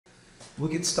we'll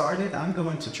get started. I'm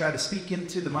going to try to speak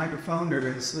into the microphone or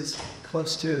as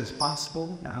close to it as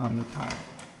possible.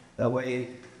 That way,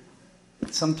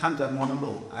 sometimes I'm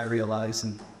vulnerable, I realize,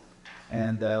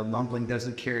 and mumbling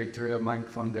doesn't carry through a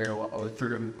microphone very well, or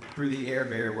through the air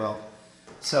very well.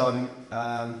 So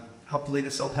hopefully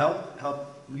this will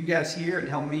help you guys here and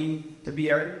help me to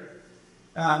be ready.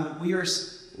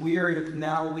 We are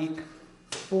now week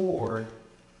 4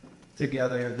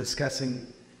 together discussing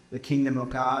the kingdom of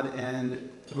God, and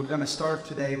we're going to start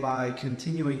today by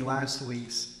continuing last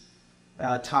week's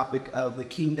topic of the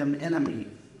kingdom enemy,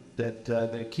 that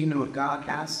the kingdom of God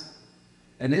has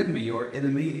an enemy, or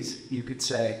enemies, you could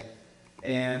say.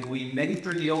 And we made it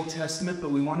through the Old Testament,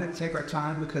 but we wanted to take our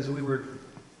time because we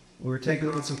were taking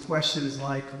on some questions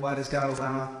like, why does God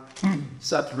allow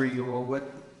suffering, or what?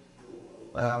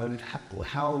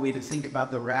 How are we to think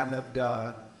about the wrath of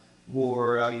God,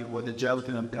 or the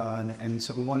judgment of God? And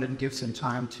so we wanted to give some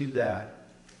time to that.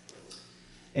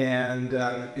 And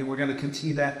we're going to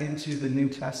continue that into the New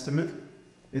Testament.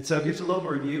 And so here's a little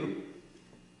review.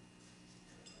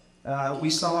 We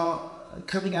saw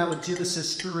coming out of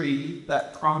Genesis 3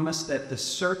 that promise that the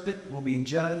serpent will be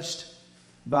judged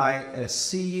by a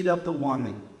seed of the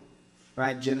woman.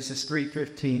 Right? Genesis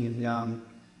 3:15.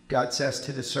 God says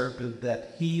to the serpent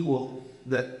that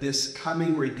that this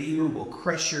coming Redeemer will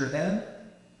crush your head,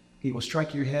 he will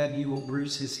strike your head, you will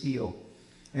bruise his heel.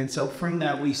 And so from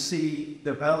that we see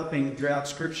developing throughout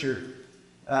Scripture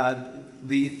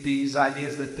these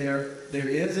ideas that there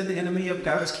is an enemy of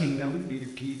God's kingdom.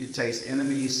 You could say it's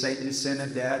enemy, Satan, sin,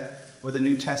 and death. Or the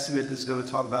New Testament is going to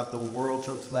talk about the world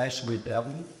of flesh with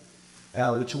devil,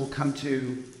 which we'll come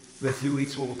to in a few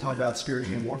weeks. We'll talk about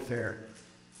spiritual warfare.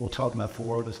 We'll talk about the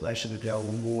world of flesh and the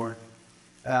devil more.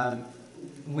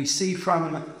 We see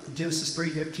from Genesis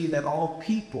 3:15 that all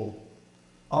people,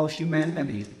 all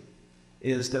humanity,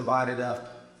 is divided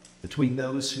up between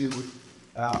those who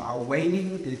are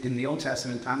waiting in the Old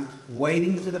Testament time,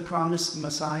 waiting for the promised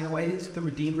Messiah, waiting for the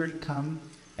Redeemer to come,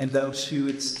 and those who,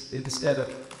 instead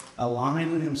of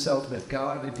aligning themselves with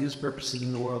God and His purposes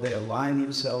in the world, they align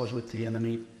themselves with the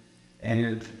enemy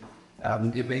and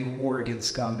they make war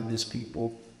against God and His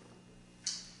people.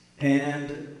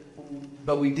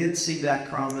 But we did see that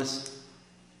promise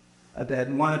that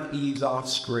one of Eve's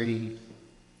offspring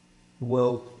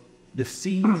will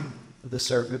defeat the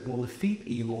serpent, will defeat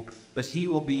evil, but he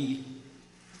will be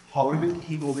hard.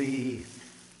 He will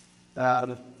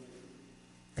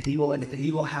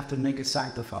have to make a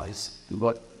sacrifice.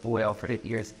 Well, for 8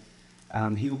 years,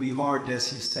 he will be marred as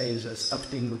he says that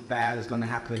something bad is going to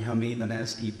happen to him, even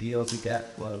as he deals with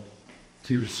that blow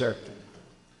to the serpent.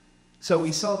 So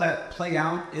we saw that play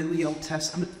out in the Old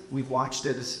Testament. We watched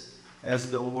it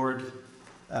as the Lord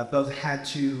both had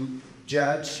to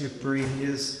judge, to bring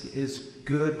his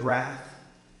good wrath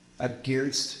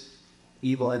against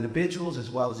evil individuals, as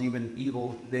well as even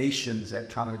evil nations at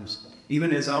times.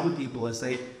 Even his own people, as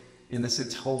they, in a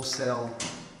sense, wholesale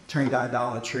turned to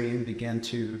idolatry and began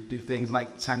to do things like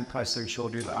sacrifice their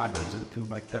children to idols and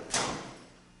things like that.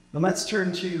 But let's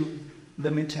turn to the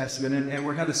New Testament, and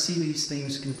we're going to see these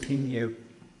things continue.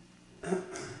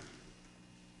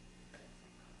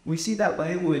 We see that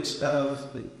language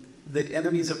of the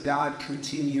enemies of God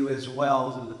continue as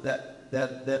well,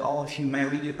 that all of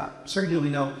humanity, certainly we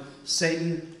know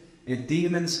Satan and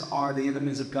demons are the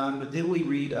enemies of God, but then we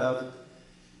read of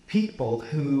people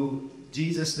who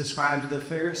Jesus described to the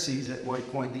Pharisees at one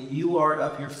point, that you are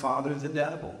of your father the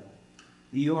devil.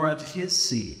 You are of his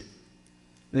seed.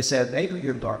 They said,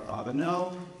 Abraham, our father.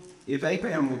 No, if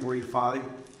Abraham were your father,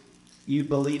 you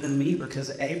believe in me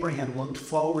because Abraham looked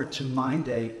forward to my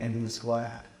day and was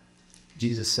glad,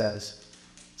 Jesus says.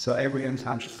 So Abraham's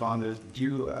not your father.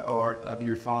 You are of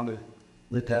your father,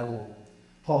 the devil.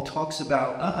 Paul talks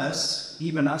about us,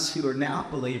 even us who are now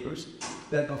believers,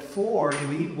 that before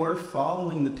we were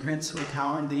following the prince of the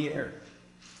power in the air.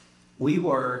 We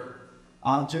were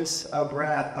objects of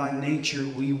wrath by nature.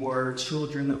 We were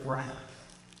children of wrath.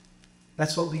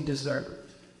 That's what we deserved.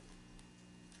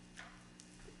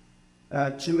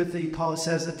 Paul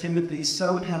says to Timothy,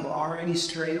 some have already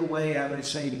strayed away out of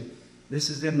Satan.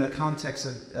 This is in the context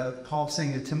of Paul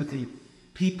saying to Timothy,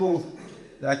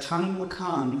 a time will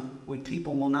come when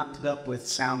people will not put up with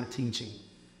sound teaching.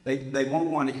 They won't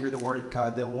want to hear the word of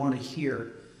God. They'll want to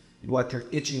hear what their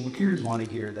itching ears want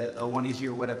to hear. They want to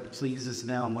hear whatever pleases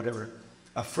them, whatever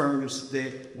affirms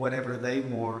whatever they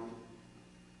want.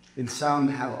 And some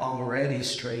have already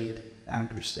strayed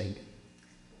after Satan.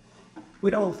 We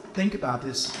don't think about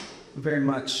this very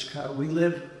much. We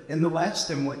live in the West,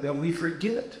 and we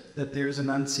forget that there's an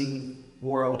unseen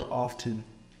world often.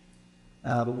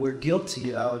 But we're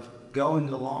guilty of going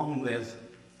along with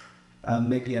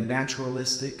maybe a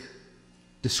naturalistic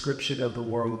description of the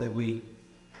world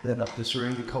that up the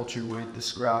surrounding culture would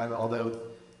describe, although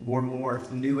more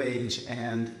New Age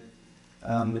and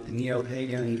with the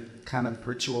neo-pagan kind of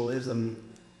ritualism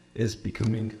is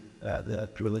becoming the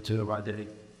religion of our day.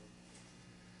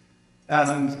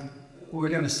 We're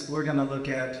gonna look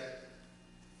at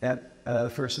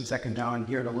First and Second John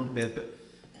here in a little bit,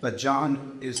 but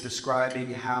John is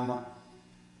describing how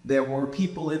there were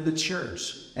people in the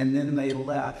church, and then they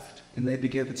left, and they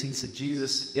began to teach that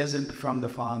Jesus isn't from the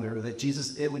Father, that Jesus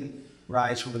didn't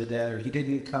rise from the dead, or he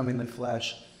didn't come in the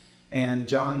flesh. And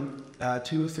John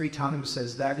 2 or 3 times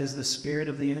says that is the spirit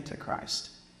of the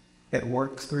Antichrist at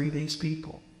work through these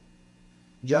people.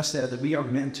 Just as we are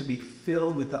meant to be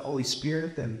filled with the Holy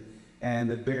Spirit and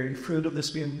the bearing fruit of the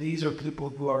Spirit, these are people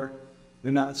who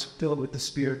they're not filled with the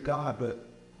Spirit of God, but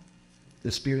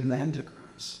the spirit of the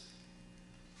Antichrist.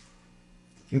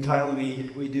 In finally,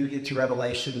 we do get to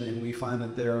Revelation, and we find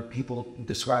that there are people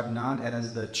described not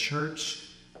as the church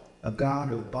of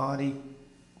God or the body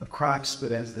of Christ,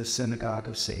 but as the synagogue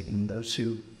of Satan, those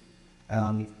who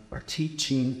are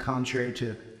teaching contrary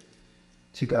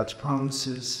to God's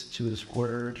promises, to his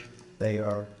word. They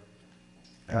are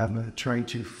trying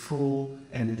to fool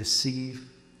and deceive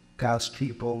God's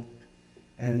people.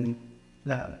 And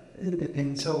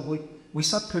so we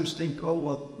sometimes think, oh,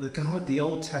 well, the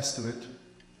Old Testament,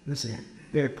 this is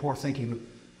very poor thinking.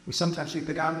 We sometimes think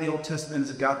the God of the Old Testament is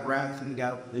a God of wrath, and the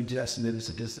God of the New Testament is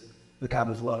just the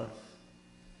God of love.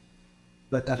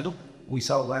 But we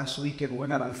saw last week, and we're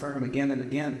going to affirm again and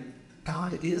again,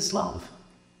 God is love.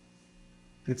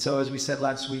 And so as we said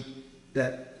last week,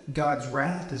 that God's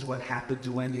wrath is what happens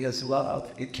when his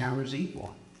love encounters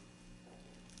evil.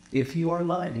 If you are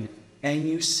lying and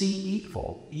you see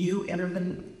evil, you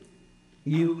intervene.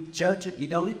 You judge it. You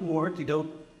don't ignore it. You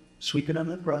don't sweep it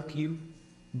under the rug. You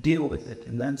deal with it.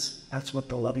 And that's what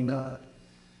the loving God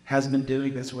has been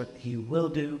doing. That's what he will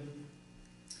do.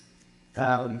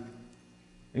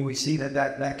 And we see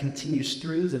that continues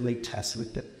through the New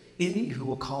Testament, that any who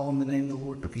will call on the name of the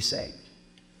Lord will be saved.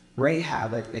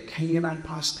 Rahab, a Canaanite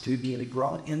prostitute, being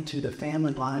brought into the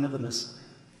family line of the Messiah,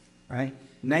 right?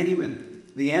 Naaman,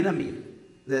 the enemy,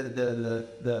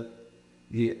 the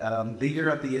leader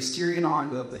of the Assyrian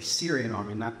army, not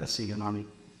the Syrian army,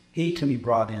 he can be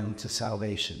brought into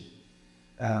salvation.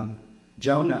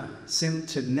 Jonah sent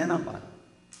to Nineveh,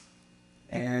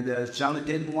 and Jonah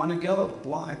didn't want to go.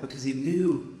 Why? Because he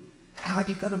knew, God,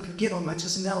 you've got to forgive him. I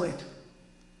just know it.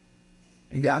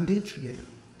 And God did forgive him,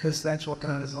 because that's what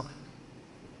God is like.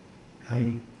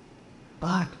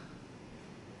 But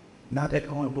not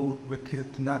everyone will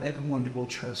repent. Not everyone will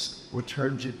trust or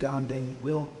turn to God. They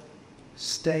will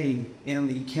stay in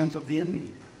the camp of the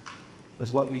enemy.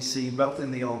 That's what we see both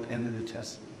in the Old and the New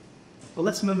Testament. Well,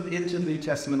 let's move into the New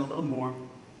Testament a little more.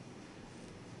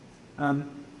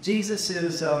 Jesus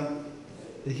is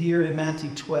here in Matthew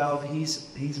 12.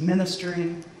 He's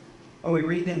ministering. We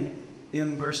read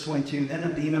in verse 22, then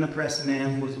a demon-oppressed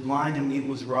man who was blind and mute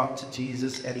was brought to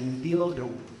Jesus, and he healed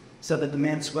him, so that the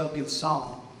man spoke and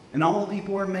saw. And all the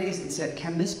people were amazed and said,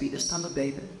 can this be the son of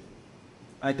David?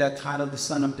 Right, that title, the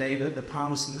son of David, the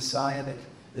promised Messiah,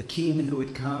 the king who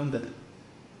would come,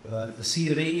 the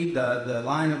seed of Eve, the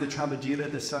line of the tribe of Judah,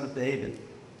 the son of David.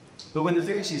 But when the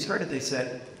Pharisees heard it, they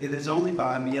said, it is only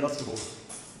by Beelzebul,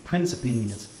 prince of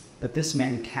demons, that this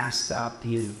man casts out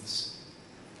demons.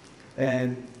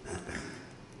 And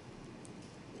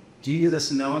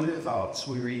Jesus, knowing their thoughts,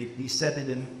 we read, he said that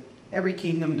in every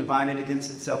kingdom divided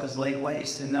against itself is laid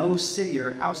waste, and no city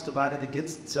or house divided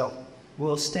against itself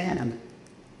will stand.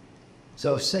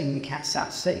 So if Satan casts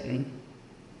out Satan,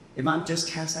 it might just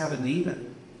cast out a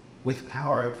demon with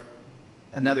power of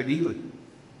another demon.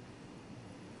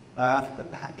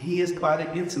 He is divided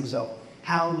against himself.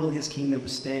 How will his kingdom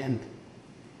stand?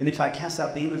 And if I cast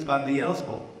out demons by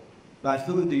Beelzebul, by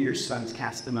whom do your sons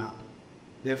cast them out?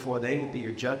 Therefore they will be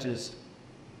your judges.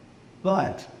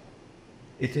 But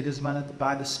if it is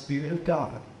by the Spirit of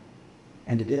God,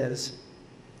 and it is,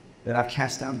 that I've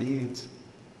cast out demons,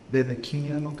 then the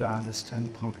kingdom of God is come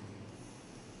upon.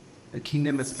 The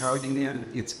kingdom is already in.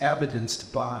 It's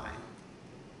evidenced by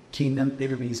kingdom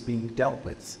enemies being dealt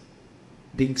with,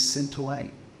 being sent away,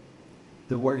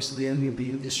 the works of the enemy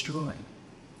being destroyed.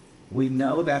 We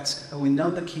know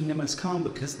the kingdom has come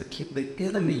because the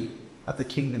enemy of the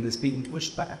kingdom is being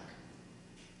pushed back.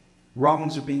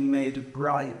 Wrongs are being made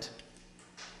right.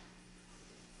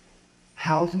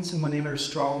 How can someone enter a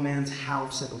strong man's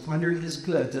house and plunder his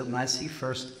goods unless he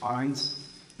first finds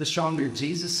the strong man?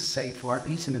 Jesus is saying for our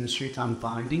peace ministry, I'm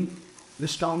finding the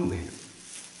strong man.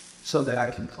 so that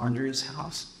I can plunder his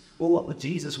house. Well, what would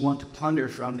Jesus want to plunder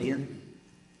from the enemy?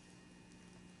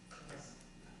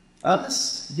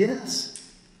 Us,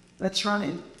 yes. That's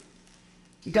right.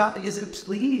 God isn't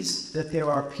pleased that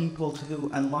there are people who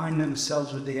align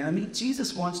themselves with the enemy.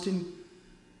 Jesus wants to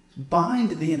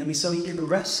bind the enemy so he can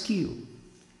rescue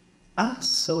us,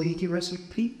 so he can rescue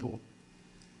people.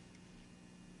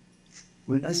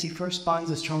 As he first binds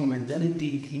the strong man, then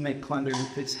indeed he may plunder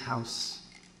his house.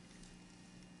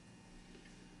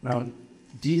 Now,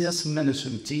 Jesus'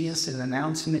 ministry, Jesus is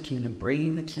announcing the kingdom,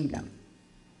 bringing the kingdom.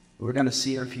 We're going to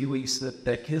see in a few weeks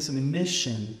that his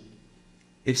mission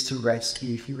is to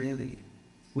rescue humanity.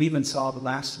 We even saw the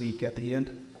last week at the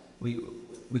end. We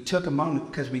took a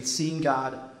moment because we'd seen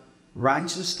God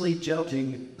righteously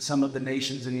judging some of the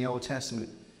nations in the Old Testament.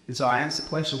 And so I asked the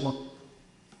question, well,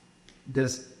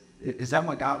 is that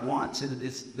what God wants?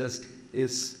 Does he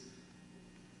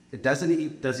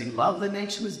love the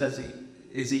nations?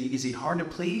 Is he hard to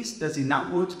please? Does he not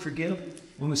want to forgive?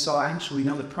 When we saw actually,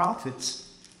 the prophets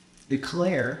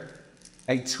declare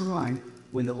a time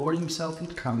when the Lord himself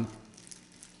would come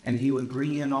and he would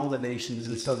bring in all the nations,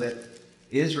 and so that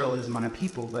Israel is my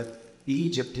people, but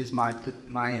Egypt is my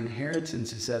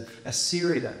inheritance. He said,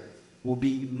 Assyria will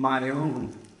be my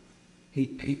own.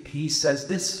 He says,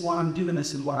 this is what I'm doing,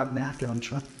 this is what I'm after.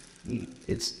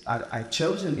 I've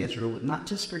chosen Israel, not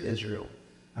just for Israel.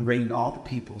 I'm bringing all the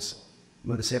peoples. I'm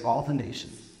going to save all the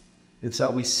nations. And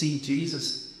so we see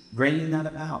Jesus bringing that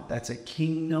about. That's a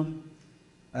kingdom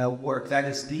work. That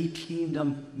is the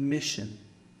kingdom mission.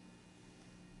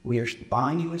 We are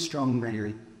binding with strong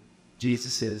man,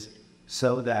 Jesus is,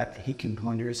 so that he can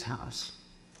plunder his house.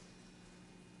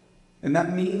 And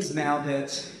that means now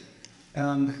that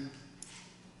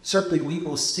certainly we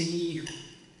will see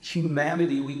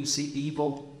humanity, we will see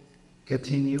evil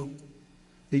continue.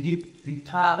 Did you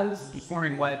Before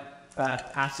what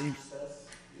passage?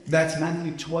 That's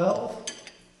Matthew 12,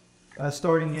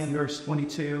 starting in verse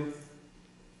 22,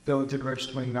 going to verse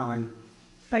 29.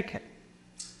 Okay.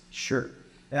 Sure.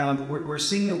 We're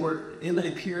seeing that we're in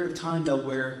a period of time, though,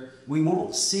 where we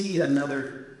won't see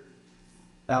another,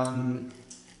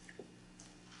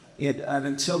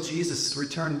 until Jesus'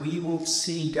 return, we won't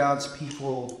see God's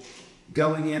people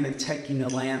going in and taking the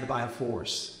land by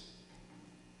force.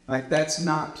 Like, that's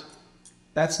not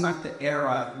the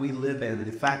era we live in.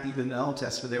 In fact, even in the Old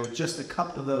Testament, there were just a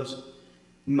couple of those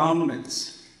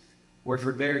moments where,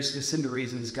 for very specific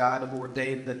reasons, God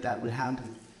ordained that would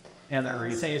happen. And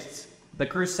the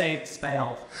Crusades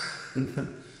failed.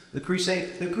 The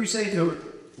Crusades were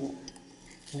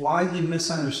widely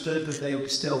misunderstood, but they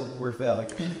still were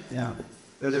valid. Yeah.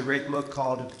 There's a great book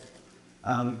called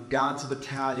Gods of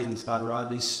Italians by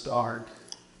Rodney Stark.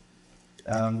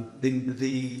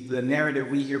 The narrative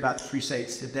we hear about the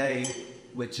Crusades today,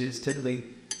 which is typically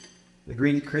the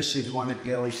Greek Christians wanted to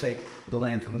go and take the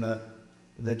land from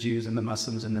the Jews and the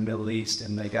Muslims in the Middle East,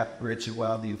 and they got rich and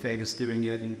wealthy and famous doing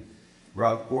it, and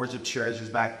brought hoards of treasures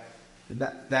back.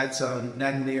 That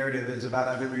narrative is about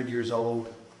 100 years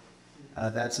old.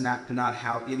 That's not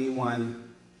how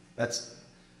anyone.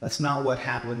 That's not what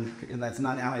happened, and that's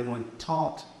not how anyone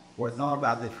taught or thought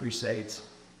about the Crusades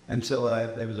until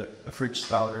there was a French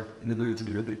scholar in the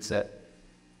Louvre that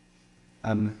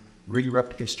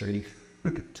rewrote history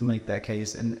to make that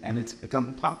case, and it's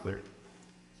become popular.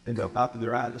 It's been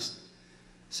popularized.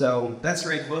 So that's a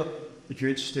great book if you're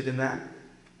interested in that.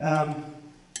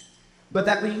 But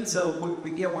that means,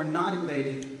 we're not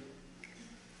invading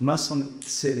Muslim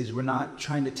cities. We're not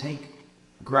trying to take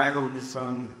ground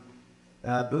from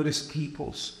Buddhist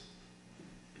peoples.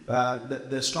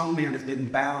 The strong man has been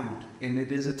bound, and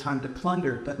it is a time to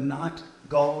plunder, but not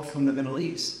gold from the Middle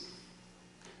East.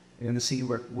 You're going to see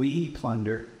where we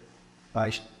plunder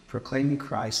by proclaiming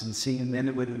Christ and seeing men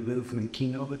and women move from the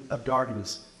kingdom of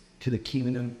darkness to the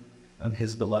kingdom of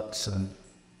his beloved Son.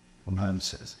 Muhammad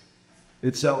says.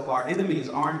 And so our enemies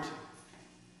aren't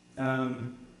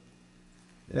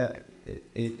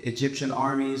Egyptian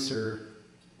armies or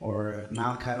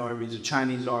Malachite armies or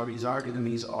Chinese armies. Our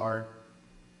enemies are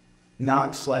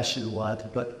not flesh and blood,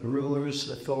 but rulers,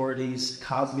 authorities,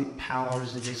 cosmic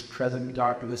powers against present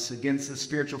darkness, against the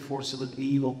spiritual forces of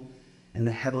evil in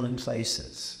the heavenly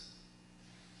places.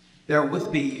 There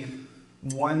would be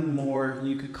one more,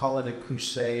 you could call it a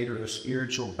crusade or a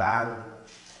spiritual battle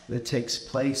that takes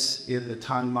place in the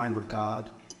timeline of God.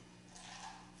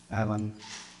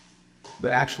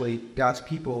 But actually, God's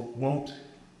people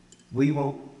we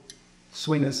won't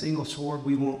swing a single sword,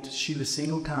 we won't shoot a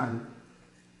single gun.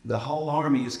 The whole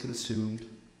army is consumed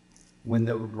when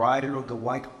the rider of the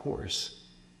white horse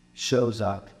shows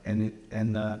up, and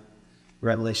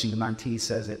Revelation 19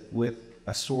 says it, with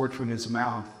a sword from his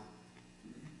mouth,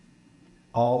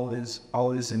 all his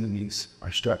enemies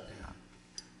are struck down.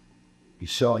 He's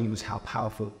showing us how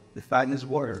powerful, if in his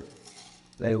word,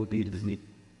 they will be to the need.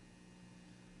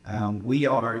 We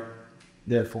are,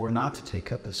 therefore, not to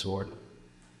take up the sword.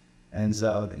 And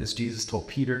so, as Jesus told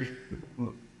Peter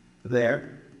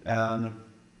there, and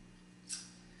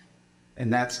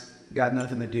that's got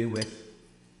nothing to do with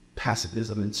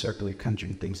pacifism and circular country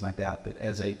and things like that. But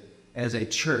as a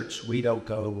church, we don't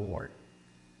go to war,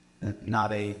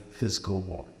 not a physical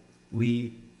war.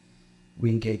 We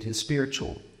engage in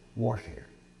spiritual warfare.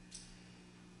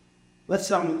 Let's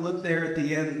look there at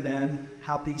the end then,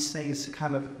 how these things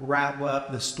kind of wrap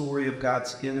up the story of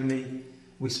God's enemy.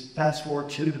 We fast forward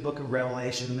to the book of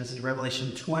Revelation. This is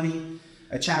Revelation 20,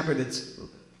 a chapter that's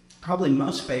probably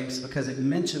most famous because it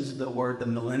mentions the word the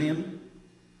millennium.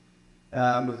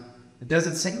 It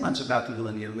doesn't say much about the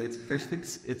millennium.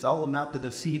 It's all about the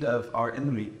defeat of our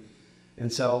enemy.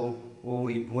 And so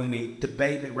when we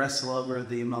debate and wrestle over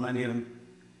the millennium,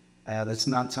 that's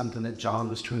not something that John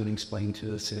was trying to explain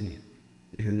to us in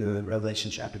Revelation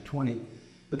chapter 20.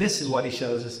 But this is what he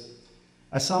shows us.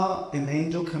 I saw an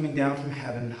angel coming down from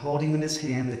heaven, holding in his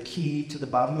hand the key to the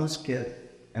bottomless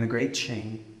pit and a great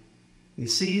chain. He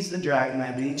seized the dragon,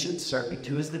 that ancient serpent,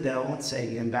 who is the devil and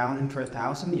Satan, and bound him for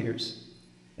 1,000 years,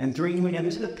 and threw him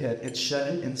into the pit, and shut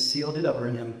it and sealed it over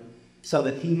him, so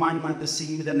that he might not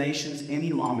deceive the nations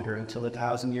any longer until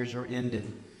 1,000 years are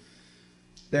ended.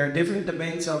 There are different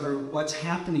debates over what's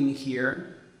happening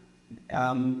here,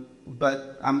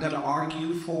 but I'm going to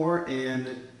argue for, and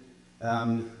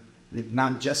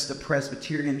not just the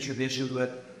Presbyterian tradition,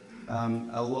 but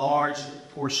a large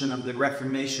portion of the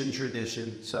Reformation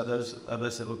tradition, so those of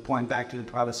us that would point back to the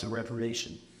Protestant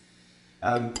Reformation,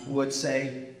 would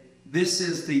say this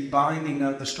is the binding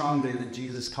of the strong man that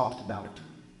Jesus talked about.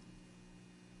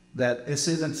 That this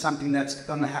isn't something that's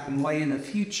going to happen way in the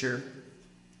future,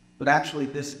 but actually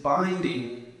this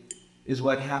binding is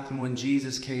what happened when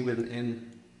Jesus came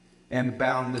in and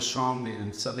bound the strong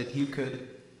man so that he could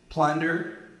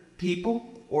plunder people,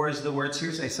 or as the words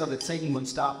here say, so that Satan would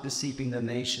stop deceiving the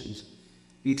nations.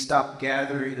 He'd stop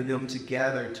gathering them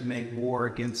together to make war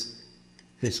against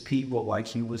his people like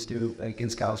he was doing,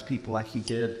 against God's people like he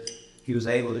was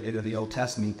able to do in the Old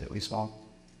Testament that we saw.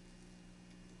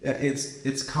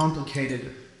 It's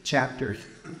complicated chapters.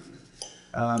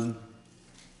 But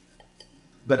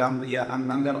I'm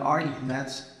going to argue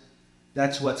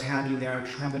that's what's happening there. I'm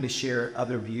happy to share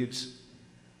other views.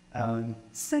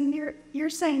 So you're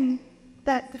saying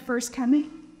that the first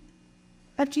coming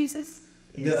of Jesus?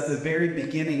 The very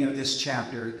beginning of this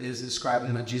chapter is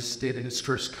describing what Jesus did in his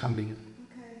first coming.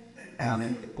 Okay.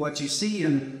 And what you see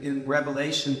in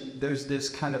Revelation, there's this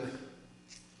kind of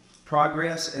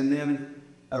progress and then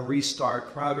a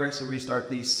restart, progress and restart,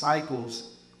 these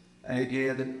cycles.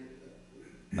 And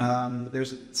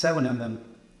there's 7 of them.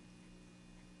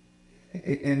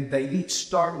 And they each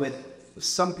start with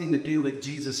something to do with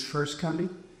Jesus' first coming,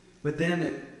 but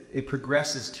then it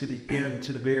progresses to the end,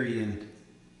 to the very end.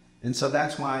 And so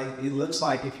that's why it looks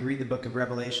like, if you read the book of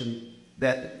Revelation,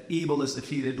 that evil is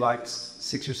defeated like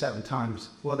 6 or 7 times.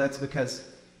 Well, that's because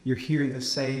you're hearing the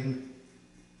same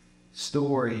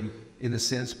story in a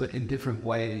sense, but in different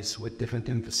ways with different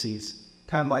emphases.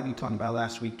 Kind of like you talked about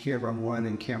last week, camera 1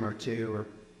 and camera 2, or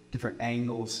different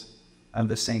angles of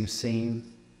the same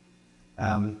scene.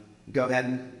 Go ahead,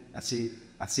 and I see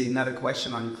another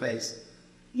question on your face.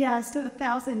 Yeah, so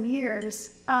 1,000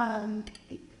 years, and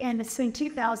it's been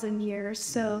 2,000 years,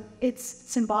 so it's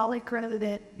symbolic rather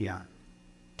than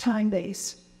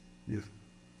time-based. Yeah.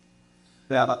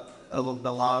 A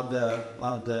lot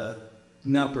of the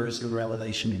numbers in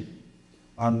Revelation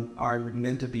are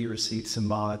meant to be received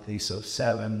symbolically. So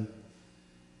 7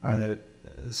 are the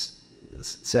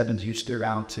 7's used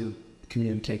throughout to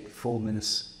communicate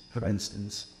fullness, for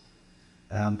instance.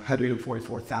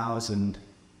 144,000.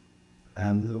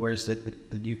 The words that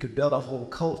you could build a whole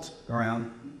cult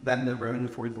around that number,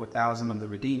 144,000 of the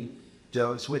redeemed.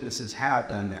 Jehovah's Witnesses have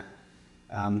done that.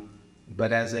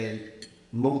 But as a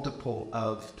multiple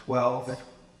of 12,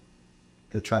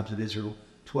 the tribes of Israel,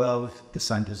 12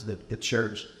 descendants of the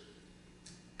church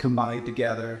combined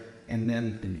together, and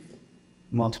then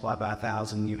multiply by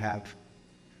 1,000, you have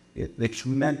it. It's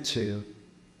meant to,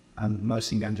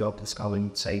 most evangelical scholars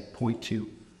would say, point to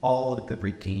all of the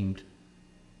redeemed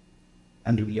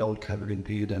under the old covenant,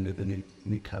 viewed under the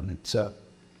new covenant. So,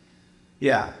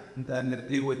 yeah, then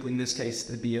it would, in this case,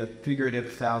 it'd be a figurative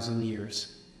 1,000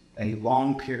 years, a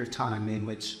long period of time in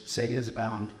which Satan is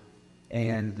bound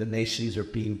and the nations are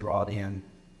being brought in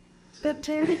The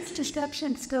parents'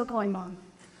 deception still going on.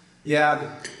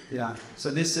 Yeah, yeah.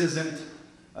 So this isn't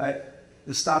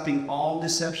stopping all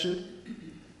deception.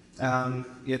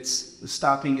 It's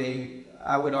stopping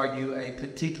I would argue, a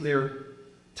particular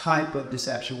type of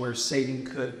deception where Satan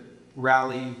could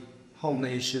rally whole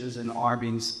nations and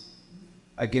armies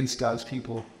against God's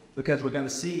people. Because we're going to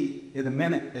see in a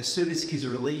minute, as soon as he's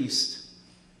released,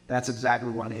 that's exactly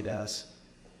what he does.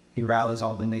 He rallies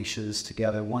all the nations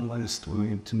together, one last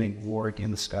time, to make war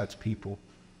against God's people.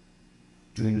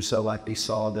 Doing so like they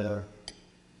saw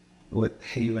with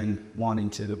Haman wanting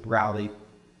to rally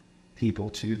people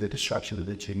to the destruction of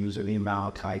the Jews or the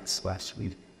Amalekites last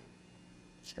week.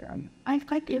 I'm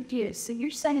quite confused. So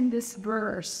you're saying this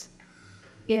verse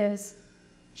is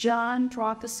John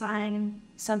prophesying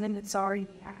something that's already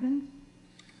happened?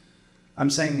 I'm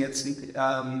saying this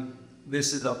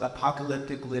is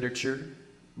apocalyptic literature,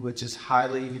 which is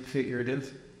highly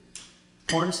figurative.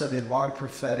 Parts of it are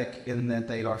prophetic in that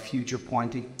they are future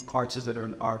pointing. Parts of it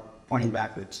are pointing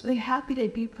backwards. They're happy to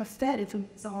be prophetic if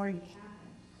it's already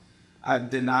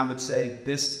happened. Then I would say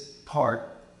this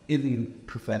part isn't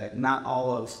prophetic. Not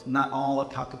all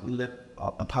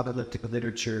apocalyptic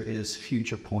literature is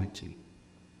future pointing.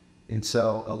 And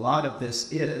so a lot of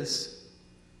this is,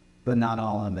 but not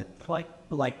all of it.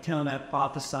 Like Jonah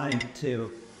prophesying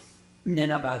to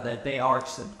Nineveh that they are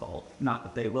sinful, not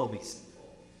that they will be sinful.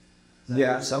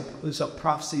 Yeah, so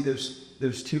prophecy,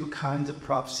 there's two kinds of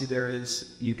prophecy. There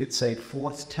is, you could say,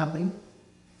 forthtelling.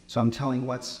 So I'm telling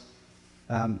what's,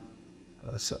 let me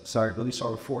start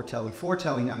with foretelling.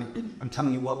 Foretelling, I'm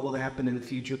telling you what will happen in the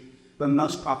future. But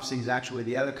most prophecy is actually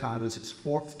the other kind, is it's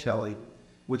forthtelling,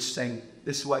 which is saying,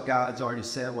 this is what God has already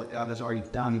said, what God has already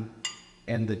done,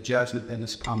 and the judgment that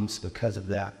is promised because of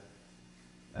that.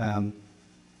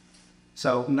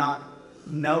 So none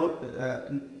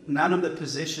of the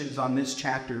positions on this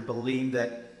chapter believe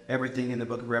that everything in the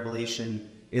book of Revelation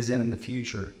is in the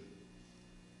future.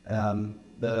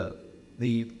 The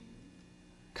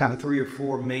kind of 3 or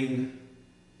 4 main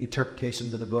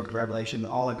interpretations of the book of Revelation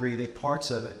all agree that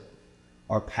parts of it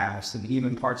are past, and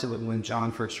even parts of it when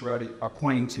John first wrote it are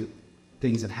pointing to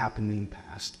things that happened in the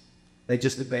past. They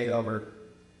just debate over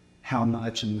how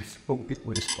much and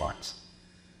which parts.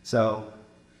 So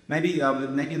maybe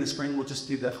in the spring we'll just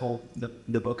do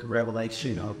the book of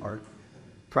Revelation, our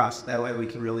process. That way we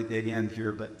can really dig in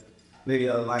here. But maybe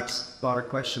a broader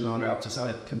question on it, just out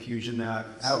of confusion. I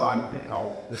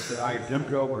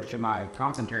jumped over to my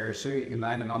commentary, so you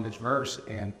landed on this verse,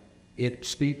 and it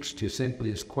speaks to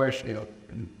simply this question of,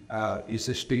 is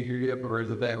this figurative or is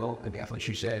it available? And definitely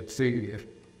she said figurative,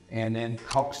 and then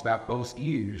talks about both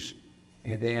views.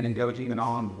 And then it goes even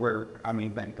on where,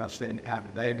 that's been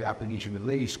happened today, after each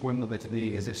release, swindle it to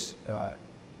me, is this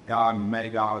God, may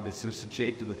God, this is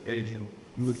shaped with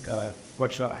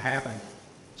what's going to happen.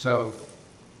 So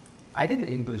I did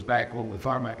English back when we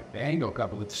farmed back the angle a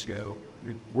couple of weeks ago.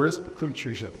 Where's the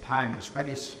creatures of time,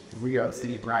 especially we are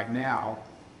seeing right now,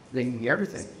 thinking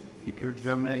everything. If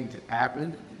something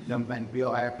happened, something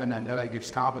will happen, I know it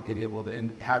gets complicated. Well,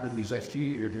 then how do these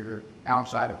fears that are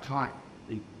outside of time?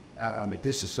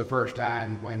 This is the first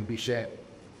time when we said,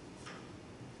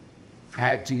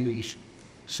 had to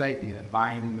Satan and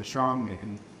binding the strong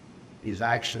man is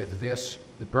actually the verse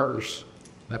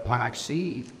that when I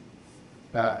see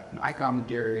my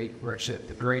commentary where it said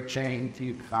the great chain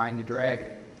to find the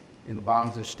dragon in the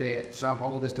bonds of state. Some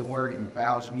hold this to word in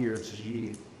 1,000 years.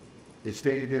 It's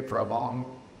stated it for a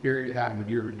long period of time.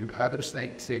 You're other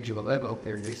stage of a level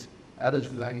periods.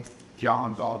 Others like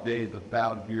John's all day, the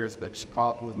 1,000 years, but it's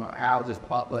caught with my houses,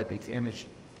 pop like the image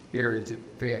periods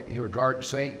in regard to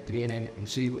Saint to be in it and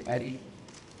see Eddie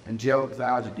and Joe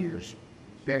 1,000 years.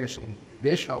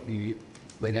 This helped you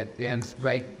when it ends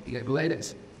right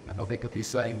latest. I don't think if he's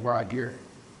saying right here,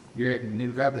 you're in new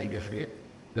revelation.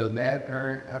 Though that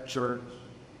errant absurd,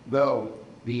 though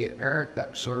the errant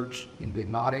absurd in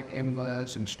hypnotic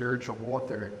influence and spiritual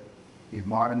warfare in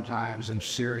modern times and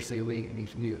seriously leading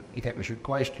new. It was your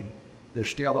question. There's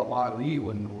still a lot of you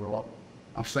in the world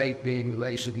of faith being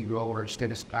related roller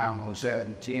instead of pound 7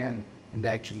 and 10 and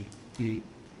actually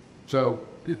so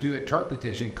to interpret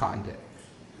this in context.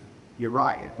 You're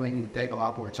right. We need to take a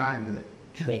lot more time than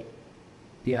it.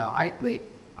 Yeah, I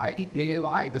did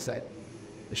like this that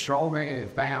the strong man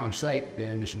found safe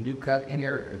and there's a new cut in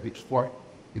here of exploit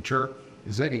the church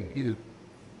is letting you.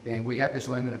 And we have this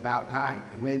limit about time.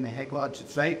 And when the heck lots of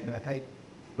safe, and I think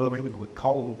with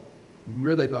cold,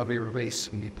 really love your release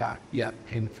in the time. Yeah,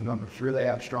 and the numbers really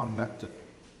have strong enough to.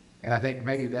 And I think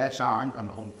maybe that's how I'm going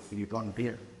to hold for you going to be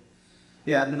here.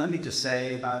 Yeah, and let me just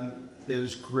say,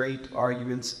 there's great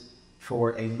arguments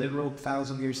for a literal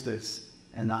 1,000 years this,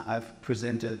 and I've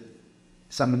presented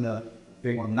some of the,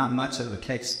 well, not much of the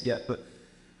case yet, but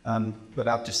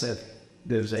I've just said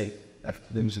there's a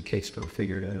case for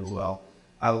figurative as well.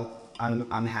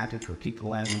 I'm happy for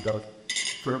people and go.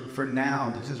 For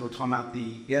now, this is we're talking about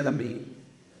the enemy.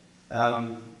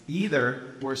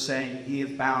 Either we're saying he is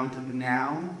bound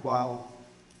now while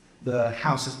the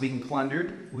house is being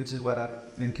plundered, which is what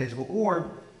I've been capable, or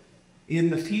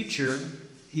in the future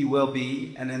he will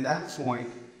be, and in that point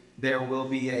there will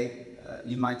be a,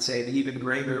 you might say, an even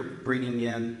greater bringing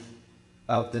in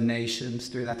of the nations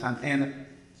through that time. And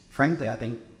frankly, I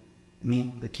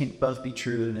mean, they can't both be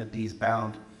true and that he's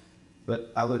bound.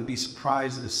 But I would be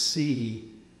surprised to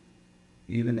see,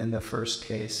 even in the first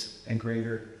case, a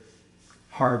greater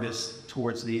harvest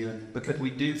towards the end, because we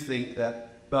do think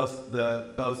that both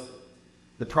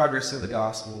the progress of the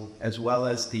gospel as well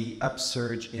as the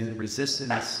upsurge in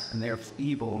resistance and their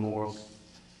evil in the world,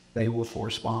 they will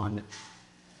correspond.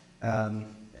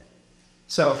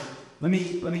 So let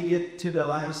me get to the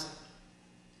last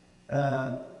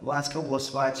couple of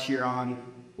slides here on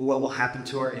what will happen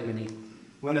to our enemy.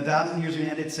 When 1,000 years are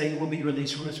ended, Satan will be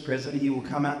released from his prison. He will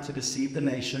come out to deceive the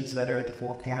nations that are at the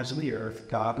four corners of the earth,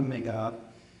 Gog and Magog,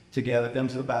 to gather them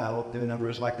to the battle. Their number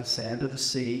is like the sand of the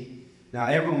sea. Now,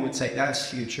 everyone would say that's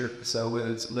future, so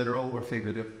whether it's literal or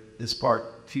figurative, this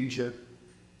part, future.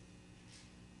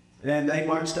 And they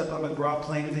marched up on the broad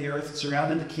plain of the earth,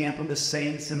 surrounded the camp of the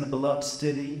saints in the beloved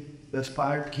city. The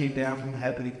fire came down from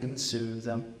heaven and consumed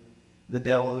them. The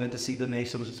devil went to see the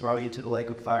nations and throw you into the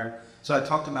lake of fire. So I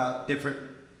talked about different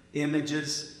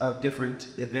images of different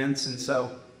events, and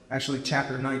so actually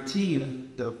chapter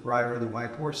 19, the rider of the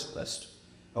white horse list,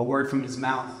 a word from his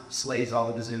mouth slays all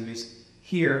of his enemies.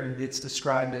 Here it's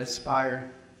described as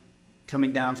fire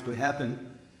coming down from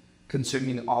heaven,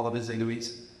 consuming all of his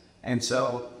enemies. And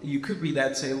so you could read that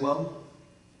and say, well,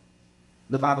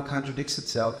 the Bible contradicts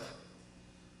itself.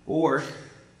 Or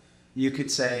you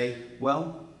could say,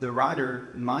 well, the writer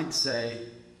might say,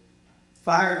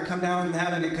 fire come down from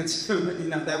heaven and consume it. You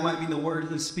know, that might be the word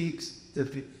he speaks.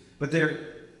 But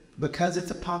because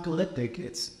it's apocalyptic,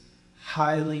 it's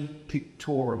highly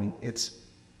pictorial. It's,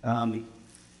 if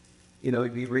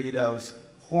you read of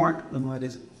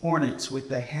hornets with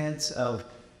the heads of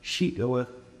sheep, with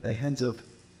the heads of,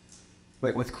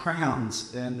 with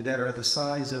crowns, and that are the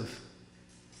size of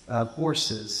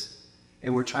horses.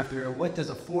 And we're trying to figure out, what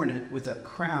does a hornet with a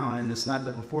crown, and it's not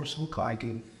like a horse look like,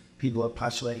 and people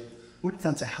postulate, what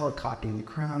does a helicopter, and the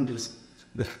crown is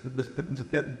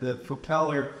the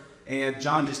propeller, and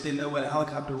John just didn't know what a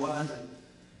helicopter was.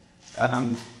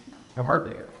 I've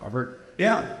heard.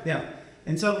 Yeah.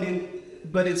 And so,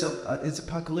 but it's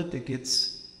apocalyptic.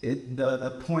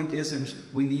 The point isn't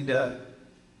we need to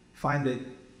find it.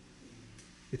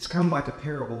 It's kind of like a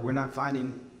parable. We're not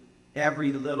finding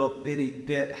every little bitty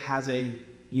bit has a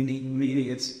unique meaning.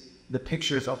 It's the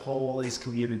picture as a whole is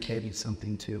communicating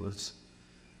something to us,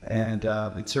 and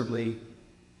certainly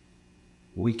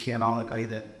we can all agree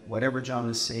that whatever John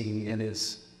is saying, it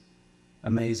is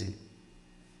amazing.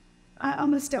 I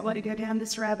almost don't want to go down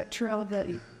this rabbit trail, but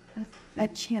I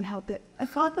can't help it.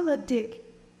 Apocalyptic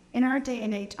in our day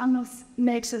and age almost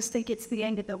makes us think it's the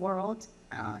end of the world.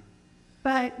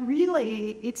 But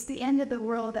really, it's the end of the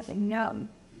world that we know.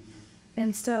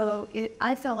 And so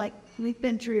I feel like we've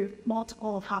been through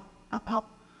multiple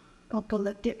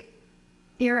apocalyptic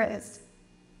eras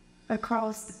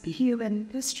across human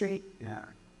history. Yeah.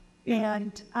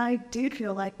 And I do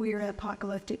feel like we're in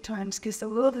apocalyptic times because the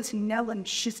world is now and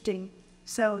shifting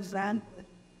so rapidly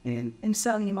in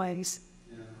so many ways.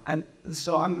 Yeah. And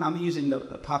so I'm using the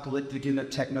apocalyptic in a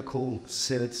technical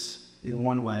sense in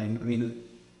one way. I mean,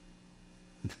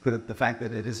 the fact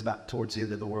that it is about towards the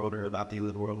end of the world or about the end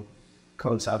of the world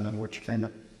coincide with what you're saying.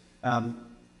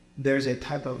 There's a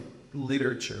type of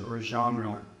literature or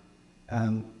genre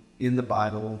in the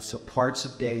Bible. So parts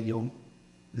of Daniel,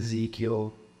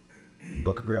 Ezekiel,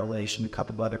 Book of Revelation, a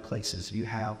couple of other places, you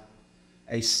have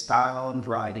a style of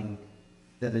writing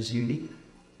that is unique.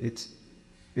 It's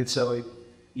so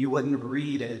you wouldn't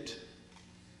read it.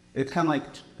 It's kind of like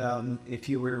if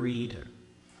you were to read,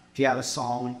 if you had a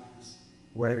song,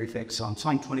 whatever you think, Psalm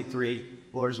 23,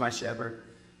 Lord is my shepherd,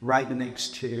 right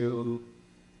next to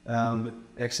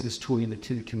Exodus 20 and the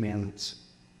Ten Commandments.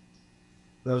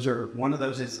 One of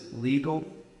those is legal.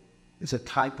 It's a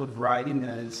type of writing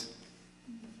that is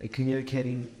a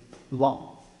communicating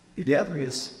law. The other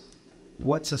is,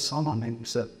 what's a song?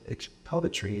 It's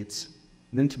poetry. It's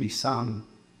meant to be sung.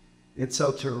 And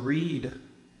so to read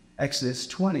Exodus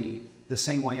 20 the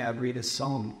same way I read a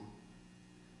song,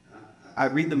 I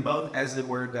read them both as the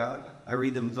Word of God. I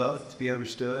read them both to be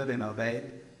understood and obeyed.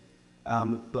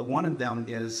 But one of them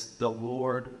is the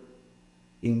Lord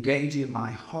engaging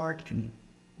my heart and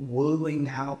wooing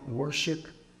out worship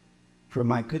for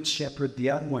my good shepherd. The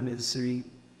other one is to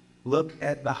look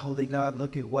at the holy God,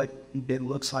 look at what it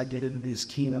looks like in his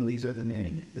kingdom. These are the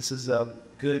names. This is a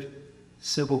good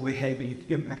civil behavior,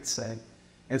 you might say.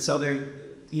 And so there,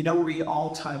 you don't read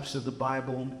all types of the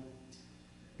Bible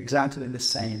exactly the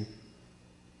same.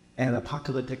 And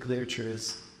apocalyptic literature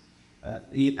is,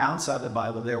 outside the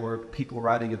Bible, there were people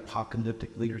writing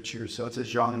apocalyptic literature. So it's a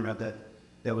genre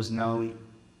that was known.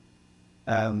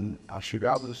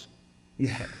 Nostradamus.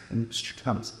 Yeah, and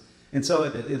so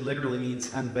it literally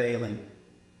means unveiling,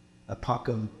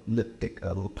 apocalyptic,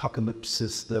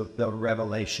 apocalypsis, the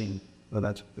revelation. Well,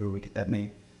 that's where we get that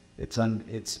name. It's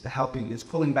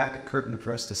pulling back a curtain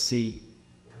for us to see,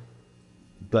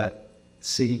 but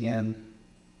seeing in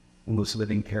almost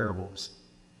living parables.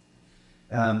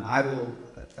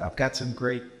 I've got some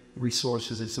great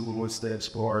resources if someone wants to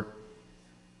explore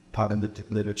apocalyptic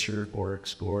literature or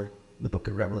explore the book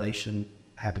of Revelation.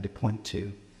 Happy to point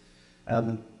to.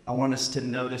 I want us to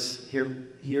notice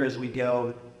here as we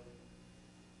go,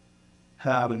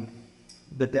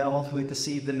 the devil who had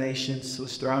deceived the nations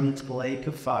was thrown into the lake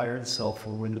of fire and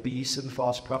sulfur. When the beast and the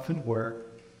false prophet were,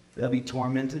 they'll be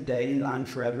tormented day and night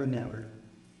forever and ever.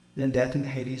 Then death and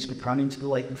Hades be thrown into the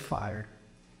lake of fire.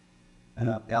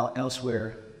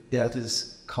 Elsewhere, death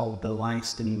is called the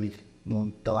last enemy.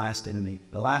 The last enemy.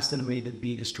 The last enemy to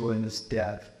be destroyed is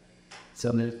death.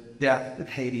 So the death of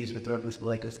Hades was thrown into the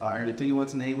lake of fire. And if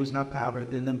anyone's name was not powdered,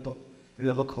 then the book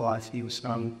of life, he was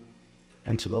thrown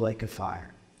into the lake of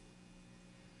fire.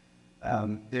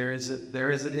 There is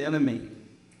an enemy.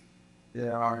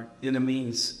 There are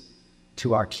enemies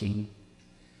to our King.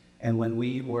 And when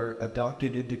we were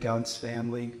adopted into God's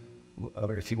family,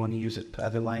 or if you want to use it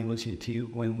other language too,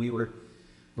 when we were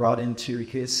brought into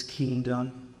his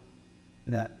kingdom,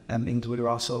 that means we were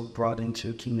also brought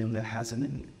into a kingdom that has an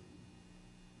enemy.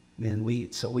 And we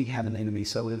have an enemy.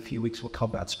 So in a few weeks we'll talk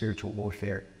about spiritual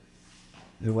warfare.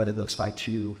 And what it looks like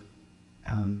to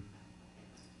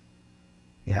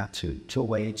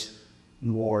wage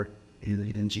war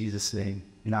in Jesus' name,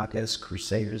 not as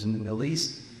crusaders in the Middle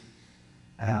East,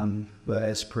 but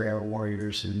as prayer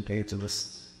warriors and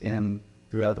evangelists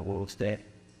throughout the world today.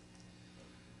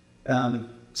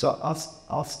 So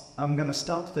I'm going to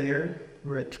stop there.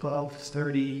 We're at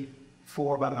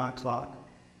 12:34, about 9 o'clock.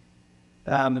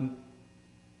 And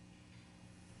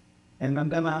I'm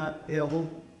going to,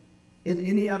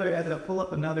 as I pull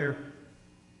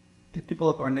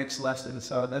up our next lesson.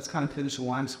 So that's kind of finished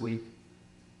once week.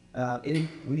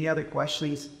 Any other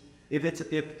questions?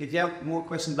 If you have more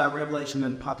questions about Revelation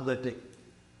and apocalyptic,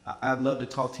 I'd love to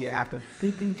talk to you after.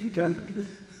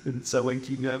 So we can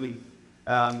keep going.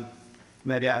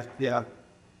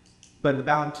 But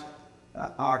about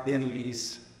our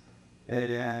enemies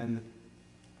and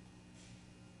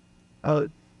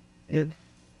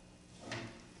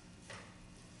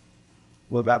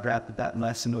what about that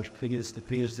lesson which figures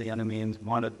the enemy and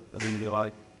one of the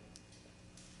life.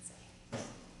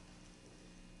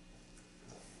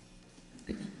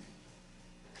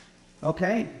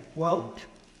 Okay, well,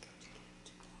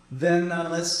 then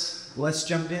let's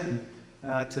jump in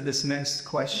to this next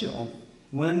question.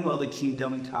 When will the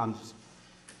kingdom come?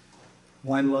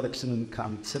 When will the kingdom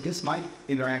come? So this might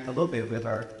interact a little bit with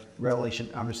our Revelation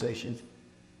conversation.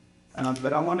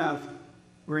 But I want to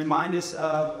remind us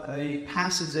of a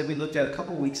passage that we looked at a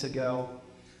couple weeks ago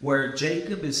where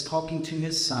Jacob is talking to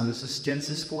his son. This is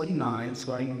Genesis 49,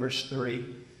 starting in verse 3.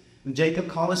 And Jacob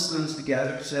called his sons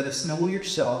together and said, "Assemble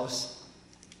yourselves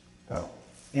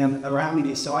and around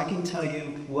me, so I can tell you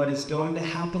what is going to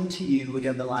happen to you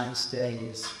in the last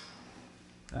days."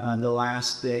 The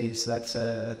last days, that's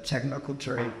a technical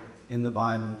term in the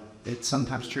Bible. It's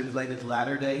sometimes translated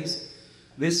latter days.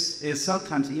 This is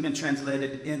sometimes even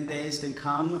translated in days to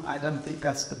come. I don't think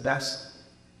that's the best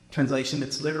translation.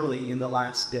 It's literally in the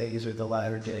last days or the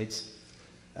latter days.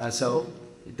 So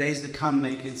days to come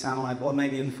make it sound like, well,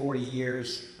 maybe in 40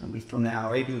 years from now,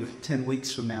 or maybe 10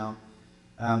 weeks from now.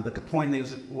 But the point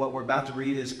is, what we're about to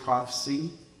read is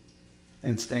prophecy.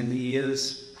 And he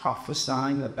is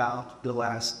prophesying about the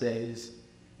last days.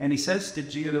 And he says to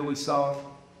Judah, we saw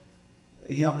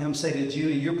him say to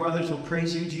Judah, "Your brothers will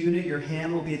praise you, Judah. Your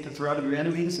hand will be at the throat of your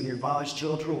enemies, and your father's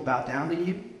children will bow down to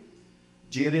you.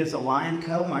 Judah is a lion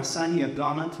cub. My son, you have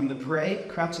gone up from the prey,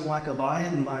 crouching like a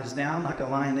lion and lies down like a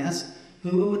lioness.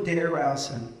 Who would dare rouse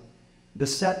him? The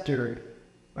scepter,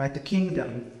 right, the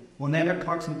kingdom, will never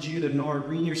depart from Judah, nor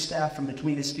wring your staff from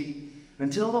between his feet,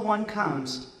 until the one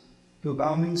comes who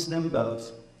abounds them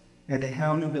both. and to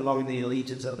him belong the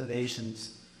allegiance of the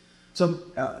nations. So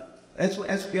as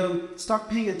we go, start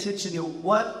paying attention to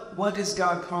what is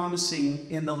God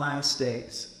promising in the last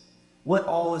days? What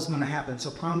all is going to happen? So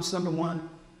promise number one,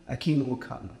 a kingdom will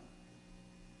come.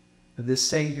 This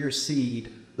Savior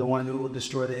seed, the one who will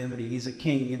destroy the enemy, he's a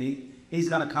king, and he's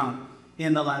going to come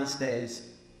in the last days.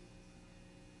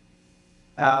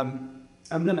 I'm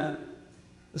going to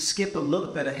skip a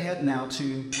little bit ahead now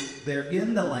to they're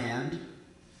in the land.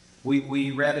 We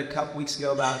read a couple weeks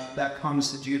ago about that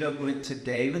promise to Judah went to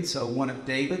David. So one of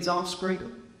David's offspring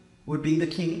would be the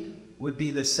king, would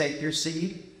be the Savior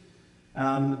seed.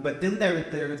 But then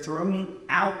they're thrown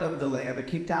out of the land, they're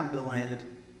kicked out of the land.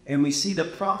 And we see the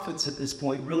prophets at this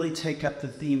point really take up the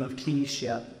theme of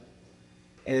kingship.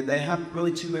 And they have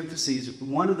really two emphases.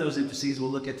 One of those emphases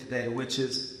we'll look at today, which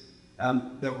is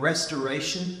the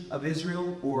restoration of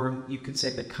Israel, or you could say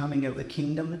the coming of the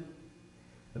kingdom.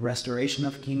 The restoration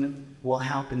of the kingdom will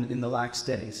happen in the last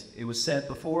days. It was said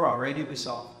before already, we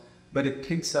saw, but it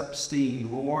picks up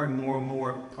steam. More and more and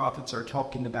more prophets are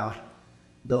talking about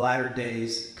the latter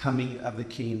days coming of the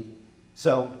king.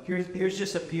 So here's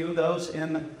just a few of those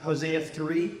in Hosea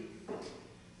 3.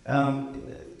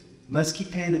 Let's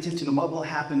keep paying attention to what will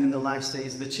happen in the last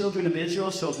days. The children of Israel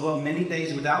shall dwell many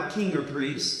days without king or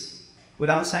priest,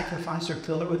 without sacrifice or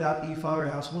pillar, without ephod or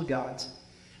household gods.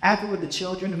 Afterward the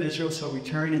children of Israel shall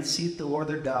return and seek the Lord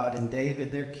their God and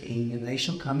David their king, and they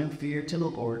shall come in fear to the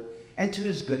Lord and to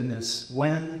his goodness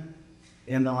when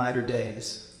in the latter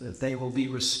days that they will be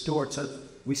restored. So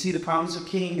we see the promise of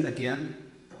king again.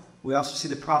 We also see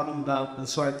the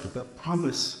the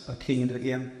promise of king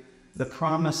again. The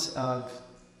promise of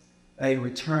a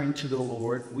return to the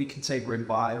Lord. We can say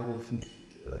revival.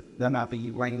 That might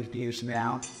be language used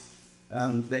now.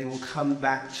 They will come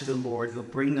back to the Lord. He'll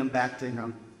bring them back to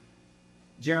him.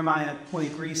 Jeremiah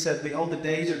 23 says, behold, the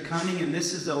days are coming, and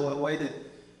this is the way that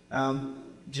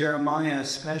Jeremiah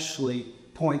especially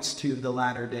points to the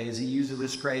latter days. He uses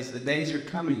this phrase, the days are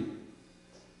coming.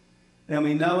 And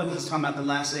we know he's talking about the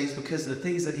last days because the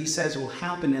things that he says will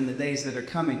happen in the days that are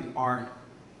coming are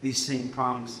these same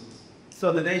promises.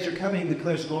 So the days are coming,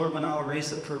 declares the Lord, when I will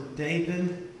raise up for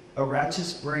David a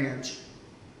righteous branch,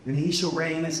 and he shall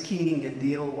reign as king and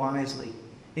deal wisely.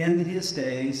 In his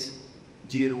days,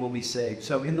 Judah will be saved.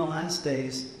 So in the last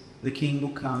days, the king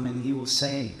will come and he will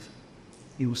save.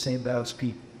 He will save those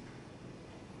people.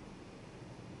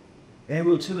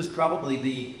 Amos 2 is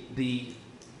probably the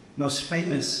most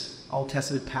famous Old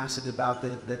Testament passage about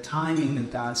the timing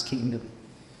of God's kingdom.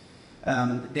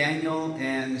 Daniel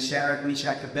and Shadrach,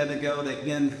 Meshach, and Abednego, they've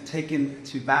been taken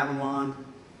to Babylon.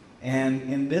 And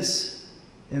in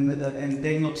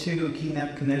Daniel 2, King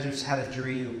Nebuchadnezzar had a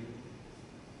dream.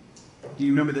 Do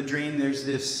you remember the dream? There's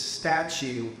this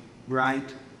statue,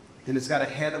 right? And it's got a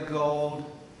head of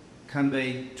gold, kind of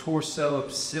a torso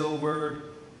of silver,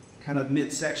 kind of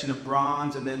midsection of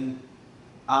bronze, and then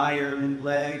iron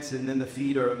legs, and then the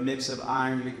feet are a mix of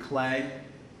iron and clay.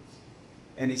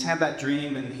 And he's had that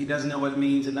dream, and he doesn't know what it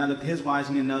means, and none of his wise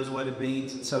men knows what it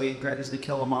means. And so he threatens to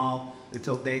kill them all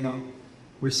until Daniel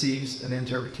receives an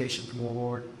interpretation from the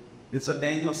Lord. And so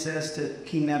Daniel says to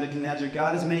King Nebuchadnezzar,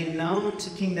 God has made known to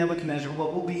King Nebuchadnezzar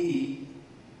what will be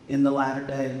in the latter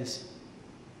days.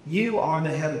 You are the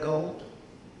head of gold.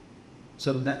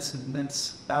 So that's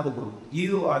Babylon.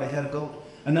 You are the head of gold.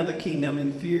 Another kingdom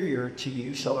inferior to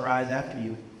you shall arise after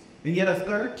you. And yet a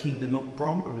third kingdom of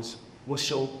bronze, which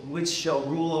shall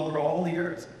rule over all the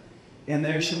earth. And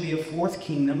there shall be a fourth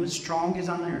kingdom as strong as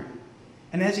iron.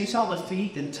 And as you saw the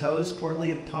feet and toes,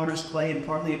 partly of potter's clay and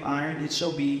partly of iron, it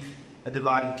shall be a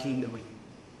divided kingdom.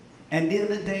 And in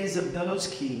the days of those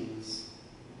kings,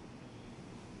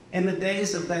 in the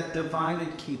days of that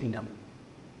divided kingdom,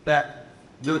 that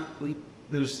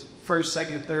there's first,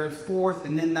 second, third, fourth,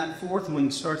 and then that fourth one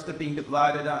starts to be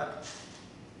divided up.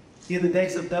 In the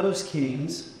days of those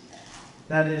kings,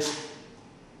 that is,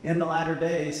 in the latter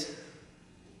days,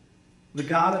 the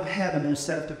God of heaven will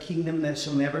set up a kingdom that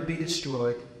shall never be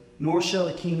destroyed, nor shall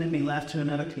a kingdom be left to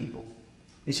another people.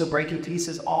 He shall break in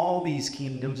pieces all these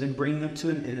kingdoms and bring them to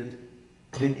an end,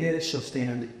 and it shall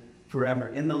stand forever.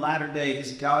 In the latter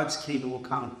days, God's kingdom will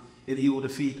come, and he will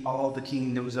defeat all the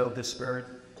kingdoms of this earth.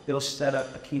 He'll set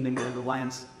up a kingdom in the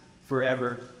lands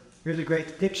forever. Here's a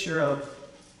great picture of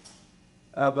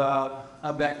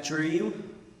that dream.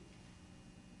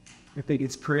 I think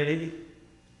it's pretty.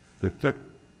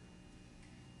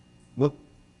 Look.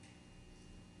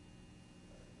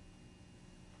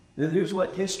 Here's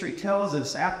what history tells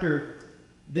us after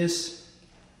this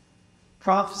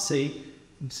prophecy.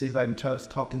 Let's see if I can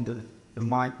talk into the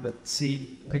mic, but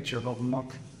see a picture of a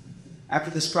monk. After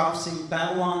this prophecy,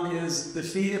 Babylon is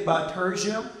defeated by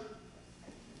Persia.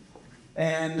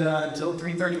 And until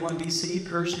 331 BC,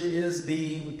 Persia is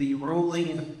the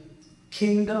ruling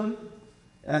kingdom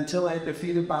until they're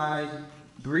defeated by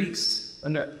Greeks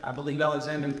under, I believe,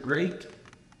 Alexander the Great.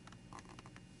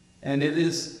 And it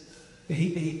is,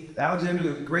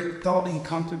 Alexander the Great thought he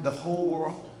conquered the whole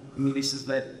world. I mean, he says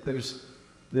that there's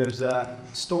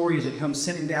stories that come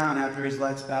sitting down after his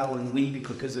last battle and leaving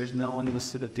because there's no one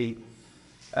was to defeat.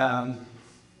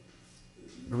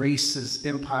 Greece's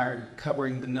empire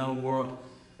covering the known world,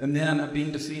 and then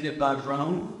being defeated by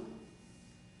Rome.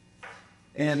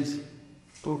 And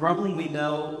Rome, we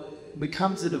know,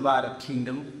 becomes a divided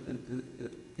kingdom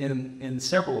in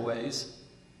several ways,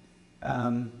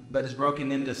 but is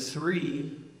broken into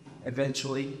three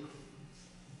eventually.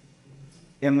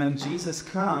 And when Jesus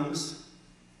comes,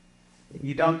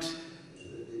 he's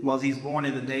born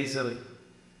in the days of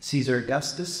Caesar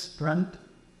Augustus, right?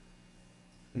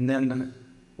 And then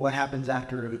what happens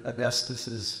after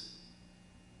Augustus's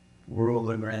rule,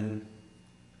 and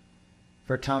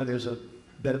for a time there's a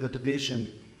bit of a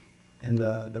division in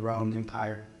the Roman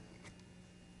Empire.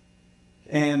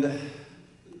 And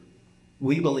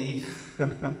we believe,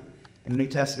 in the New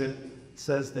Testament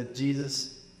says that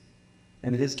Jesus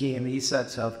and his kingdom he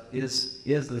sets up is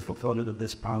the fulfillment of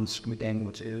this promise from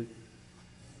Daniel 2.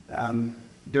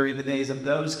 During the days of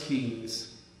those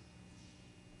kings,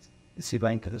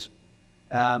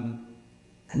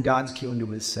 God's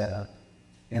kingdom is set up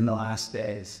in the last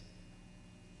days.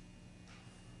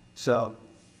 So,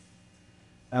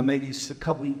 maybe just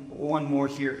one more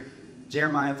here.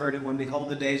 Jeremiah 31, behold,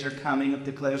 the days are coming,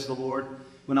 declares the Lord,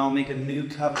 when I'll make a new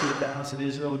covenant with the house of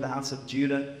Israel, with the house of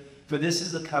Judah. For this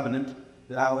is the covenant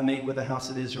that I will make with the house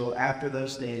of Israel after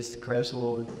those days, declares the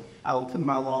Lord. I will put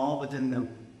my law within them.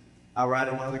 I'll write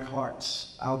it on their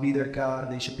hearts. I'll be their God,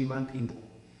 and they shall be my people.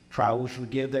 For I will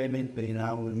forgive their iniquity, and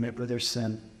I will remember their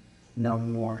sin no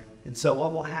more. And so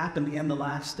what will happen in the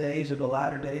last days or the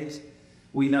latter days?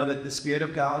 We know that the Spirit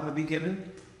of God will be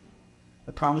given.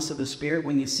 The promise of the Spirit.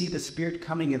 When you see the Spirit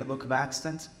coming in the book of Acts,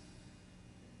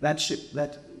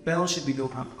 that bell should be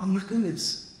going on. Oh my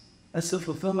goodness. That's the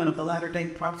fulfillment of the latter day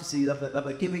prophecy of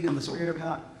the giving of the Spirit of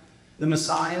God. The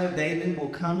Messiah, David, will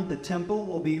come. The temple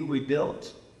will be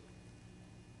rebuilt.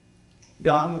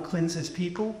 God will cleanse his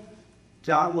people.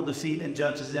 God will defeat and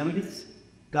judge his enemies.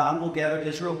 God will gather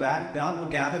Israel back. God will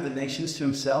gather the nations to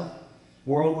himself.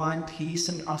 Worldwide peace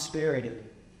and prosperity.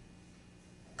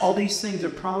 All these things are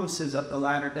promises of the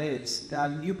latter days. Now,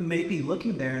 you may be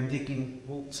looking there and thinking,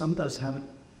 well, some of those haven't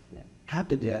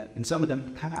happened yet, and some of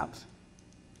them have.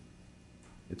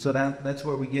 And so that's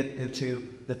where we get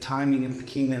into the timing of the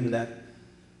kingdom that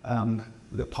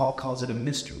Paul calls it a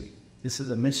mystery. This is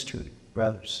a mystery,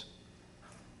 brothers.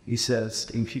 He says,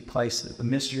 in a few places, the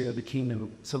mystery of the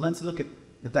kingdom. So let's look at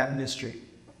that mystery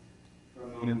for a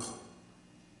moment.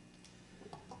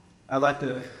 I'd like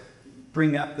to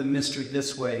bring up the mystery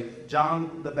this way.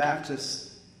 John the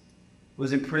Baptist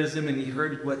was in prison and he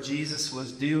heard what Jesus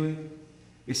was doing.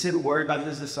 He said a word about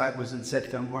his disciples and said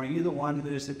to them, are you the one who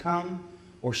is to come,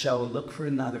 or shall we look for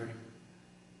another?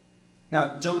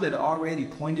 Now, John had already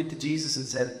pointed to Jesus and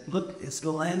said, look, it's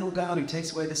the Lamb of God who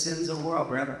takes away the sins of the world,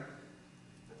 brother.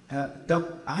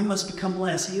 I must become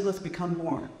less, he must become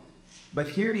more. But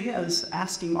here he is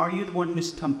asking, are you the one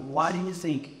who's to come? Why do you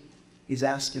think he's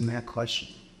asking that question?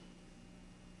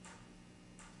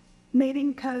 Maybe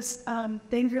because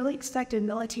they really expected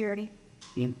military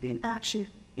action.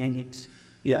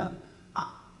 Yeah.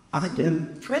 I'm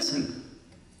in prison.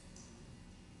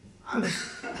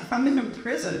 I'm in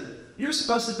prison. You're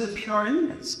supposed to be our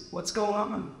enemies. What's going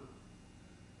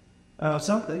on?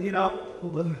 Something,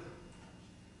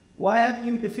 why haven't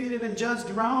you defeated and judged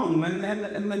Rome and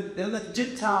the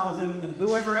Gentiles and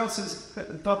whoever else is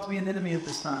thought to be an enemy at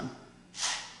this time?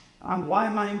 Why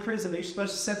am I in prison? You're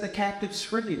supposed to set the captives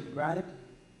free, right?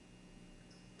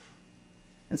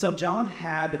 And so John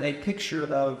had a picture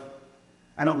of,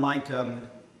 I don't like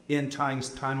end times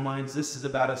timelines. This is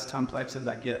about as complex as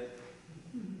I get.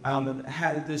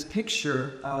 Had this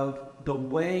picture of the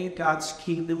way God's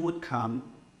kingdom would come,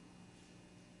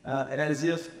 and as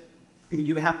if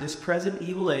you have this present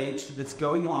evil age that's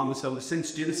going on. So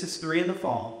since Genesis 3 and the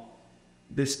fall,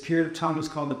 this period of time was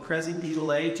called the present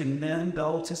evil age, and then the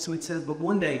Old Testament says, but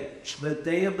one day, the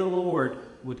day of the Lord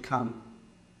would come.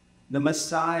 The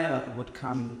Messiah would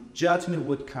come. Judgment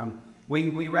would come.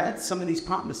 We read some of these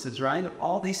promises, right? Of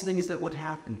all these things that would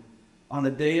happen on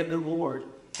the day of the Lord.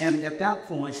 And at that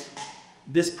point,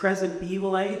 this present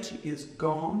evil age is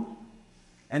gone,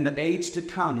 and the age to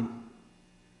come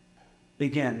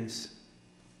begins.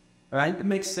 Right? It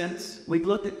makes sense. We've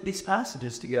looked at these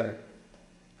passages together.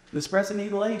 This present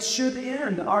evil age should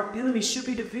end. Our enemies should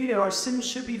be defeated. Our sins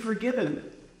should be forgiven.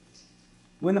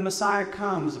 When the Messiah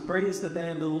comes, praise the day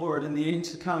of the Lord, and the age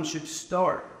to come should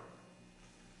start.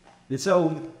 And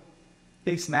so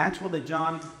it's natural that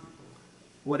John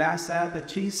would ask that, but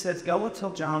Jesus says, go and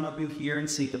tell John of you here and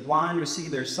see. The blind receive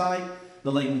their sight,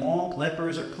 the lame walk,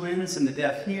 lepers are cleansed, and the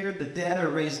deaf hear, the dead are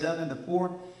raised up, and the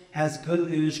poor has good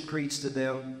news preached to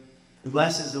them.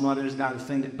 Blessed is the one who is not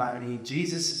offended by me.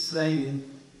 Jesus is saying,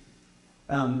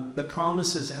 the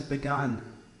promises have begun.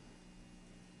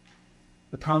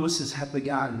 The promises have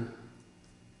begun.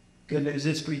 Good news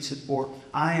is preached for.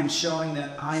 I am showing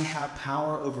that I have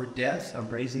power over death. I'm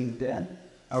raising the dead.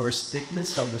 Over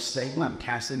sickness, over Satan. I'm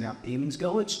casting out demons.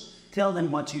 Go and tell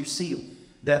them what you see.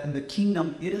 That the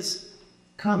kingdom is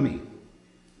coming.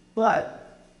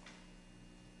 But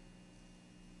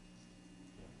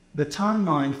the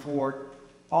timeline for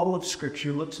all of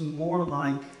Scripture looks more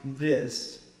like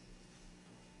this.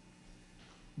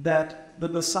 That the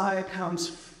Messiah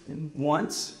comes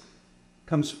once,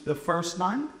 comes the first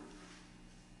time,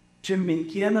 to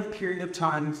begin a period of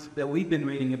time that we've been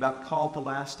reading about called the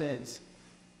last days.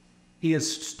 He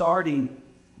is starting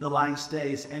the last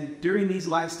days, and during these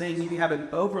last days you have an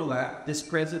overlap. This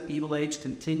present evil age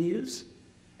continues,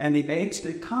 and the age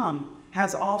to come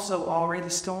has also already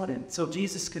started. So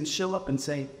Jesus can show up and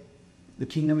say, the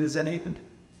kingdom is at hand.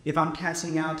 If I'm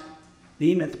casting out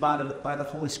demons by the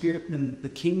Holy Spirit, then the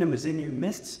kingdom is in your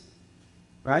midst,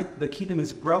 right? The kingdom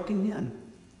is broken in,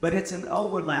 but it's an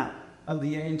overlap of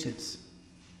the ages.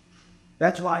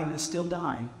 That's why it's still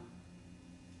dying.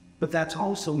 But that's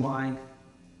also why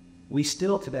we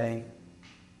still today,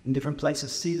 in different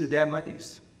places, see the dead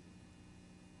bodies.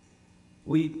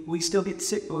 We still get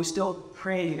sick, but we still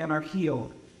pray and are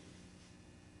healed.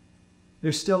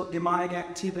 There's still demonic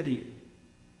activity.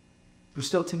 There's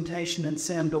still temptation and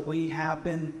sin, but we have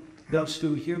been, those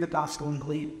who hear the gospel and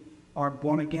believe, are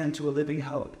born again to a living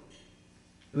hope.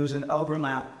 There's an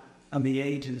overlap of the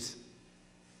ages.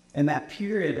 And that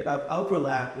period of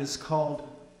overlap is called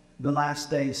the last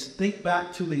days. Think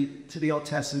back to the Old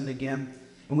Testament again.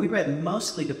 And we read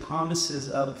mostly the promises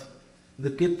of the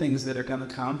good things that are going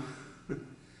to come.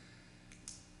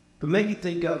 But maybe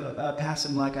think of a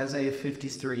passage like Isaiah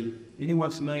 53.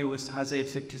 Anyone familiar with Isaiah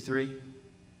 53?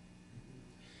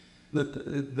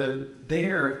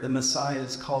 There, the Messiah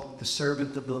is called the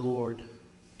servant of the Lord.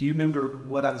 Do you remember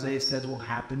what Isaiah says will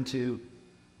happen to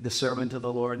the servant of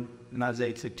the Lord in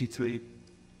Isaiah 53?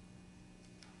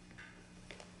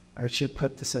 I should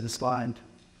put this in a slide.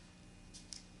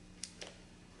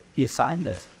 He assigned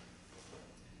this.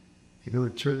 You know,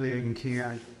 truly in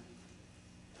King,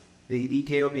 the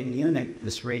Ethiopian eunuch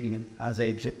was reading in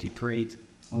Isaiah 53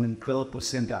 when Philip was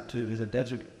sent out to the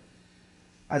desert.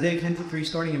 Isaiah 53,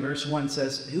 starting in verse 1,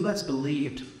 says, who has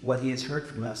believed what he has heard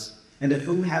from us? And to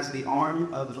whom has the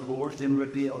arm of the Lord been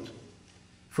revealed?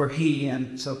 For he,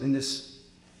 and so in this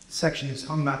section, he's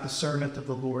talking about the servant of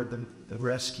the Lord, the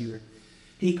rescuer.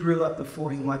 He grew up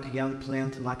before him like a young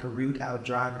plant and like a root out of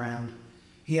dry ground.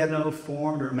 He had no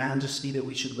form or majesty that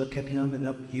we should look at him, and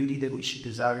no beauty that we should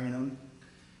desire him.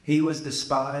 He was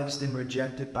despised and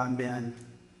rejected by men,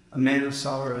 a man of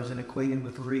sorrows and acquainted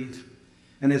with grief.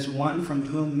 And as one from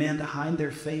whom men hide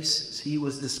their faces, he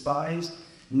was despised,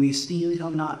 and we esteemed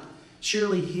him not.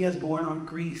 Surely he has borne our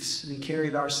griefs and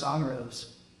carried our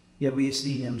sorrows. Yet we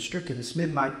esteemed him stricken and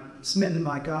smitten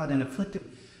by God and afflicted.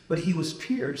 But he was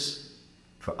pierced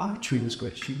for our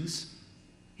transgressions.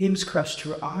 He was crushed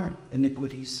for our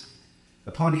iniquities.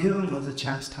 Upon him was the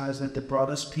chastisement that brought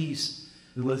us peace,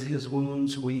 and with his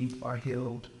wounds we are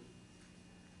healed.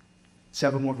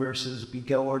 Several more verses we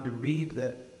go on to read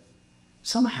that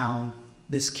somehow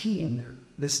this king,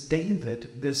 this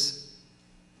David, this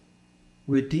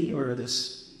redeemer,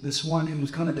 this one who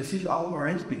was going to defeat all of our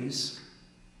enemies,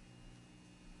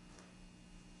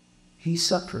 he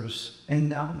suffers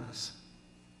and dies.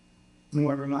 And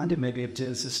we're reminded maybe of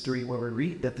Genesis 3 where we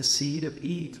read that the seed of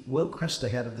Eve will crush the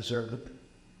head of the serpent,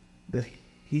 that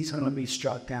he's going to be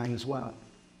struck down as well.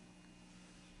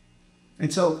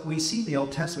 And so we see the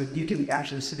Old Testament. You can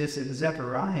actually see this in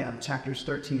Zechariah chapters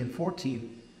 13 and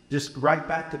 14, just right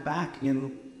back to back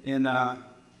in I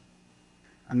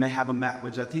may have them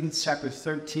backwards. I think it's chapter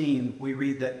 13. We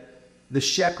read that the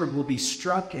shepherd will be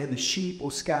struck and the sheep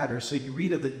will scatter. So you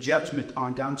read of the judgment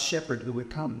on God's shepherd who would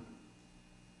come.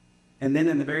 And then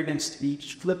in the very next, you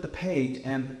flip the page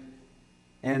and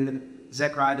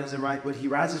Zechariah doesn't write, but he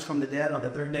rises from the dead on the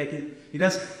third day. He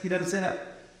doesn't say that.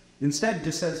 Instead, it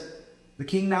just says, the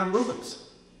king now rules.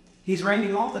 He's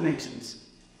reigning all the nations.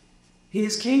 He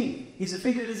is king. He's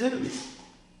defeated his enemies.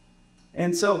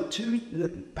 And so,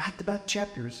 back-to-back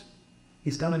chapters,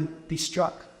 he's going to be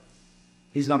struck.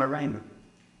 He's going to reign.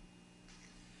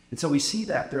 And so we see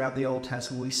that throughout the Old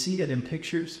Testament. We see it in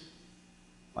pictures.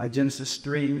 Like Genesis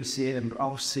 3, we see it in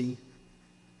prophecy.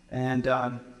 And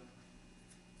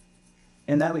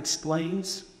that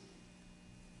explains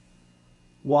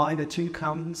why the two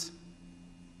comes.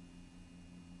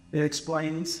 It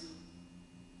explains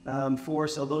for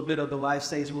us a little bit of the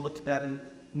last days. We'll look at that in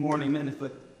more in a minute.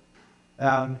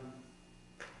 But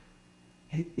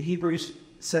Hebrews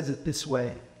says it this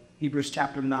way. Hebrews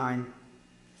chapter 9.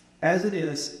 As it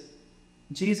is,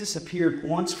 Jesus appeared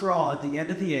once for all at the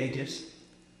end of the ages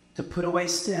to put away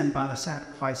sin by the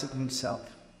sacrifice of himself.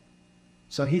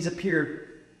 So he's appeared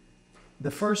the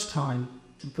first time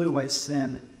to put away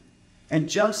sin. And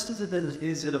just as it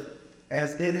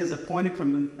is appointed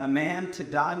from a man to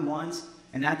die once,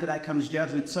 and after that comes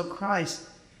judgment, so Christ,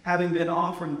 having been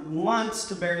offered once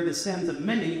to bear the sins of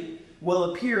many,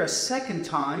 will appear a second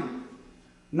time,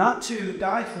 not to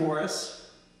die for us,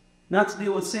 not to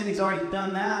deal with sin, he's already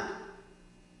done that,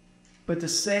 but to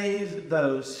save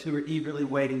those who are eagerly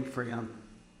waiting for him.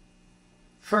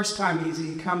 First time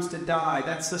he comes to die,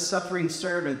 that's the suffering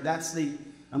servant. That's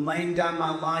I'm laying down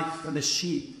my life for the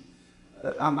sheep.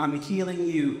 I'm healing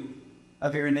you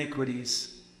of your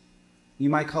iniquities. You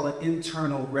might call it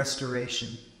internal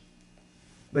restoration.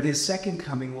 But his second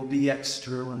coming will be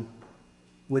external,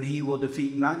 when he will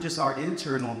defeat not just our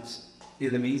internal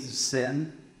enemies of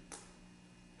sin,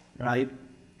 right?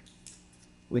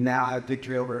 We now have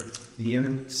victory over the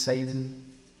enemy, Satan.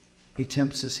 He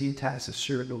tempts us, he attacks us,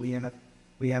 sure, but we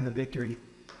have the victory.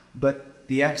 But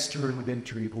the external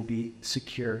victory will be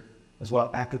secure as well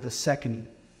after the second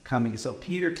coming. So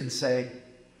Peter can say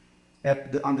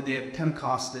on the day of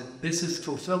Pentecost that this is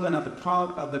fulfillment of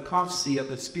the prophecy of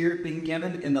the Spirit being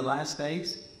given in the last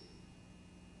days.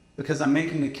 Because I'm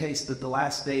making the case that the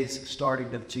last days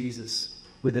started of Jesus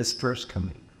with his first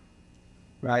coming.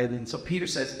 Right? And so Peter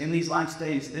says, in these last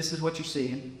days, this is what you're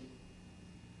seeing.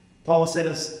 Paul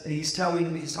says, he's talking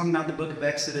about the book of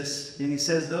Exodus, and he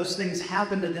says those things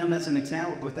happened to them as an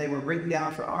example, but they were written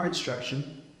down for our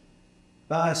instruction,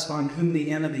 by us on whom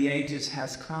the end of the ages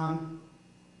has come.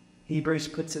 Hebrews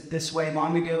puts it this way: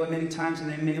 long ago, and many times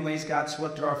and in many ways, God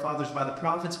spoke to our fathers by the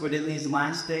prophets, but in these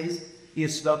last days, he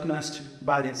has spoken to us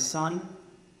by his Son.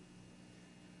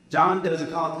 John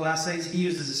doesn't call it the last days. He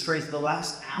uses this phrase, the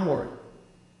last hour.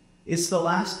 It's the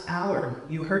last hour.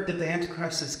 You heard that the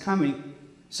Antichrist is coming.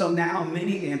 So now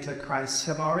many Antichrists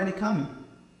have already come.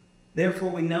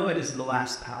 Therefore, we know it is the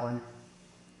last hour.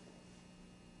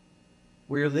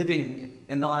 We're living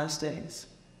in the last days.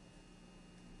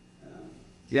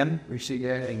 Yeah, we see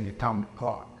that in the atomic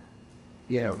clock.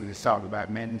 Yeah, we just talked about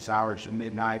men's hours of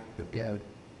midnight. Yeah,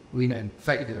 we didn't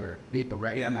fake it or people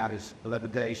right now is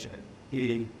levitation.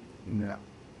 No.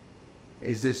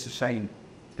 Is this the same?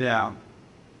 Yeah.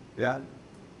 Yeah.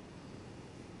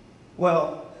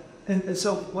 Well, and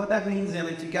so what that means, then,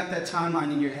 if you got that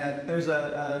timeline in your head, there's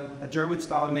a German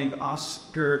scholar named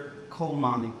Oscar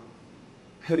Kohlmann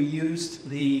who used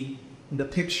the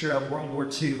picture of World War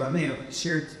II. I may have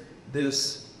shared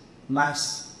this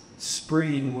last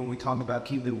spring when we talked about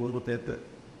Cuba a little bit, but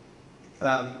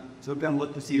so I'm going to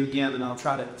look with you again, and I'll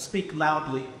try to speak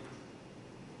loudly.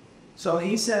 So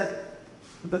he said,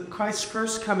 but Christ's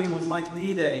first coming was like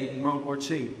D-Day in World War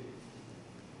II.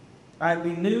 Right,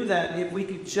 we knew that if we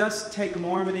could just take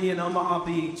Normandy and Omaha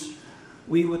Beach,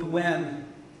 we would win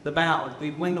the battle.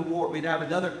 We'd win the war. We'd have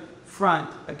another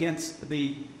front against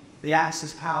the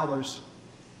Axis powers.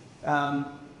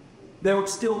 There would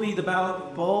still be the Battle of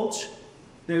the Bulge.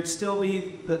 There would still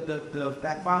be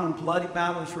that violent, bloody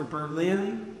battle for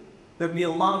Berlin. There'd be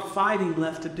a lot of fighting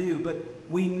left to do, but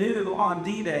we knew on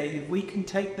D-Day if we can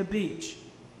take the beach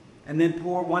and then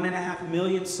pour 1.5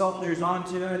 million soldiers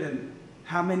onto it and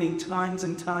how many tons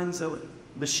and tons of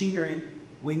machinery,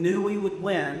 we knew we would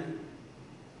win.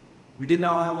 We didn't know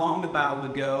how long the battle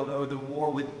would go, or the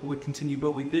war would continue,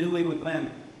 but we knew we would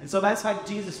win. And so that's how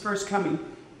Jesus' first coming,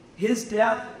 his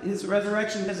death, his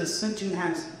resurrection, his ascension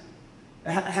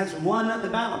has won the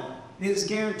battle. It has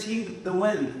guaranteed the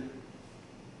win.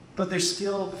 But there's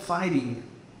still fighting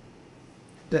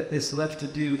that is left to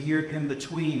do here in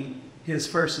between his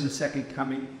first and second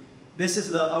coming. This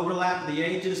is the overlap of the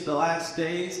ages, the last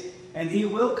days, and he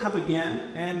will come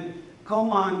again. And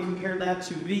Coleman compared that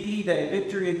to VE Day,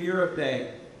 Victory in Europe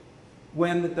Day,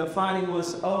 when the fighting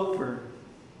was over.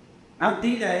 Now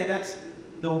D-Day,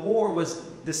 the war was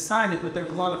decided, but there's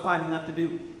a lot of fighting left to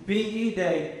do. VE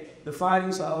Day, the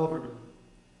fighting's over.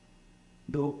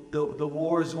 The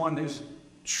war is won.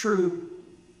 true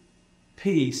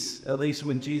peace, at least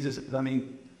when Jesus, I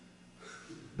mean,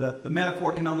 the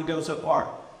metaphor can only go so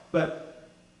far. But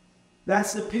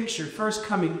that's the picture. First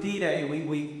coming D-Day,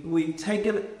 we've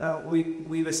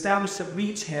established a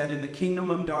beachhead in the kingdom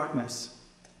of darkness.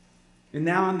 And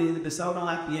now in this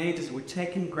overlap the ages, we're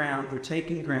taking ground. We're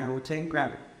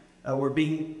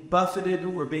being buffeted,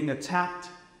 we're being attacked.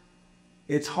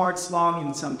 It's hard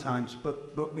slogging sometimes,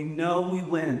 but we know we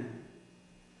win.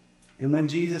 And when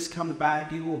Jesus comes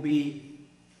back, it will be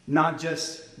not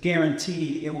just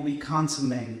guaranteed, it will be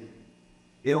consummated.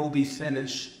 It will be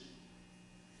finished.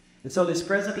 And so this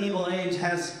present evil age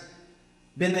has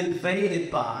been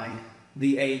invaded by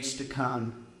the age to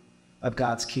come of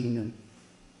God's kingdom.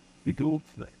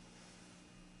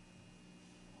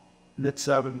 Let's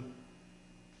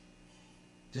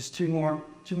just two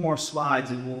more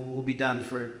slides and we'll be done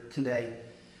for today.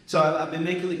 So I've been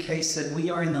making the case that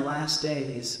we are in the last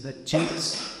days, that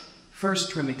Jesus'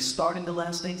 first coming started the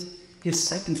last days, his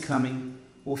second coming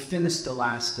will finish the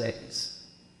last days.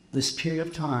 This period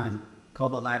of time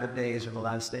called the latter days or the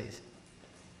last days.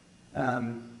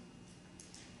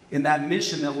 In that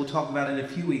mission that we'll talk about in a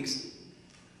few weeks,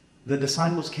 the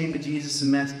disciples came to Jesus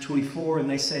in Matthew 24 and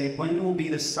they say, when will be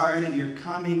the start of your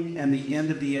coming and the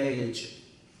end of the age?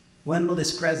 When will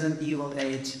this present evil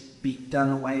age be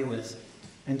done away with?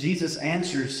 And Jesus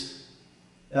answers,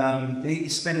 he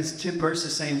spent his 2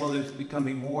 verses saying, well, there's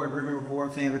becoming war, river of war,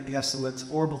 famine, pestilence,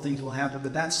 horrible things will happen,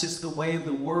 but that's just the way of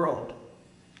the world.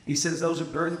 He says those are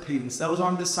birth pains. Those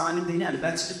aren't the sign of the end.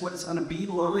 That's just what it's going to be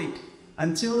like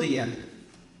until the end.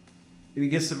 And he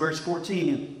gets to verse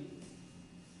 14.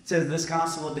 It says, this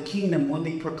gospel of the kingdom will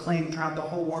be proclaimed throughout the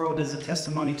whole world as a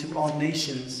testimony to all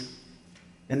nations,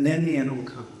 and then the end will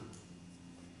come.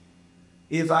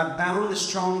 If I bound a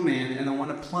strong man and I want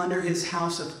to plunder his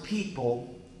house of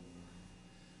people,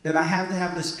 then I have to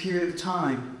have this period of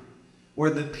time where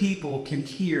the people can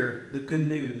hear the good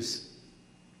news.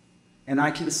 And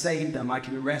I can save them, I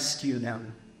can rescue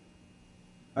them.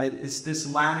 Right? It's this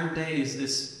latter days,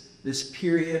 this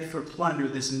period for plunder,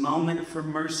 this moment for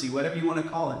mercy, whatever you want to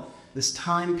call it, this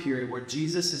time period where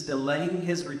Jesus is delaying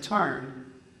his return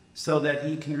so that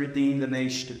he can redeem the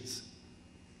nations.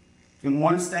 And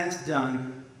once that's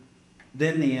done,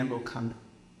 then the end will come.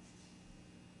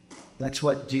 That's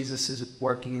what Jesus is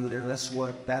working there. That's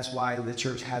why the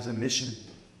church has a mission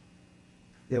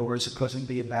that we're supposed to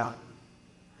be about.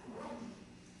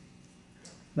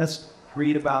 Let's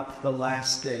read about the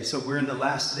last day. So we're in the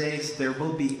last days. There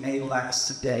will be a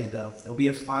last day, though. There'll be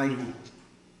a final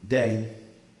day.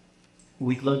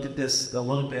 We looked at this a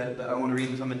little bit, but I want to read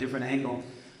it from a different angle.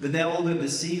 The devil that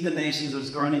deceived the nations was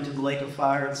thrown into the lake of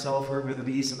fire and sulfur with the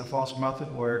beast and the false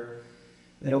prophet were.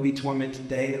 They'll be tormented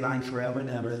day and night forever and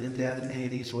ever. Then death and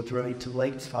Hades will throw into the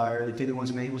lake of fire. If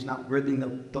anyone's made was not written in the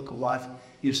book of life,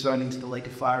 he was thrown into the lake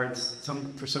of fire.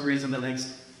 For some reason, the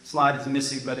next slide is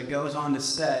missing, but it goes on to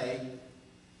say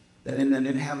that in the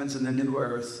new heavens and the new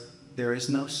earth, there is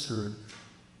no sin,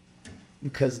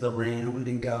 because the Lamb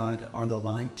and God are the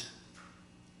light.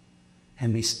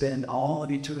 And we spend all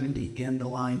of eternity in the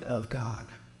light of God.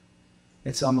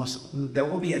 It's almost, there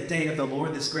will be a day of the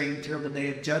Lord, this great and terrible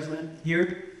day of judgment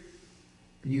here.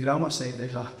 You could almost say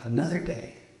there's another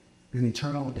day, an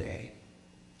eternal day,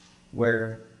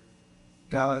 where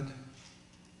God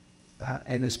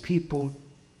and his people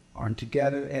are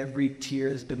together. Every tear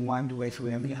has been wiped away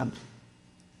from him.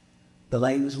 The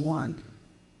Lamb is won.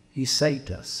 He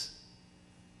saved us.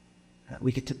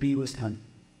 We get to be with him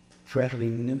forever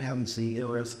in new heavens and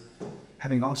new earth,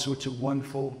 having all sorts of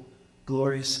wonderful,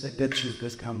 glorious adventures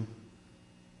that come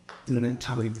in an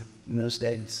time in those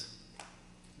days.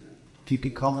 If you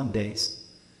could call them days,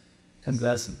 and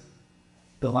bless them.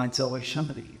 The light's always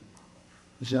shining.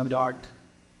 There's no dark.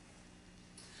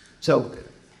 So,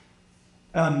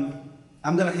 I'm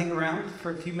going to hang around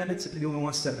for a few minutes if anyone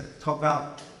wants to talk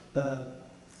about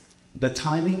the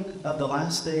timing of the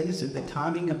last days, or the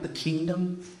timing of the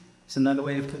kingdom. It's another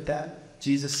way to put that.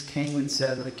 Jesus came and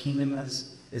said, the kingdom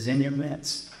is in your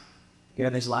midst. Here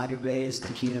in these latter days,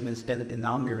 the kingdom is going to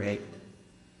inaugurate.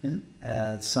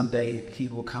 Someday he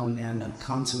will come in and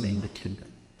consummate the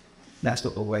kingdom. That's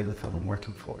what we're waiting for and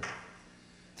working for.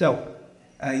 So,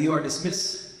 you are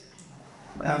dismissed.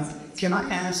 Can I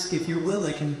ask, if you're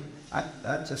willing,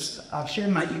 I've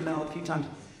shared my email a few times.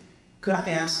 Could I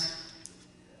ask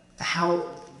how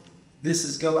this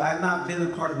is going? I've not been a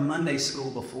part of Monday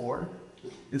school before,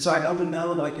 and so I don't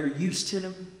know, like, you're used to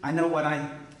them. I know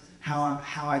how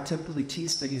I typically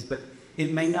teach things, but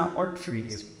it may not work for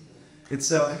you. And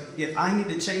so if I need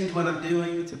to change what I'm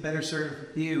doing to better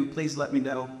serve you, please let me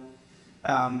know.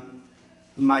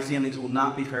 My feelings will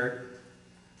not be hurt,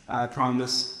 I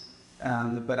promise.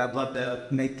 But I'd love to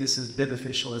make this as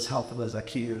beneficial, as helpful as I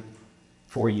can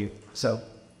for you. So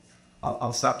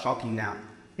I'll stop talking now.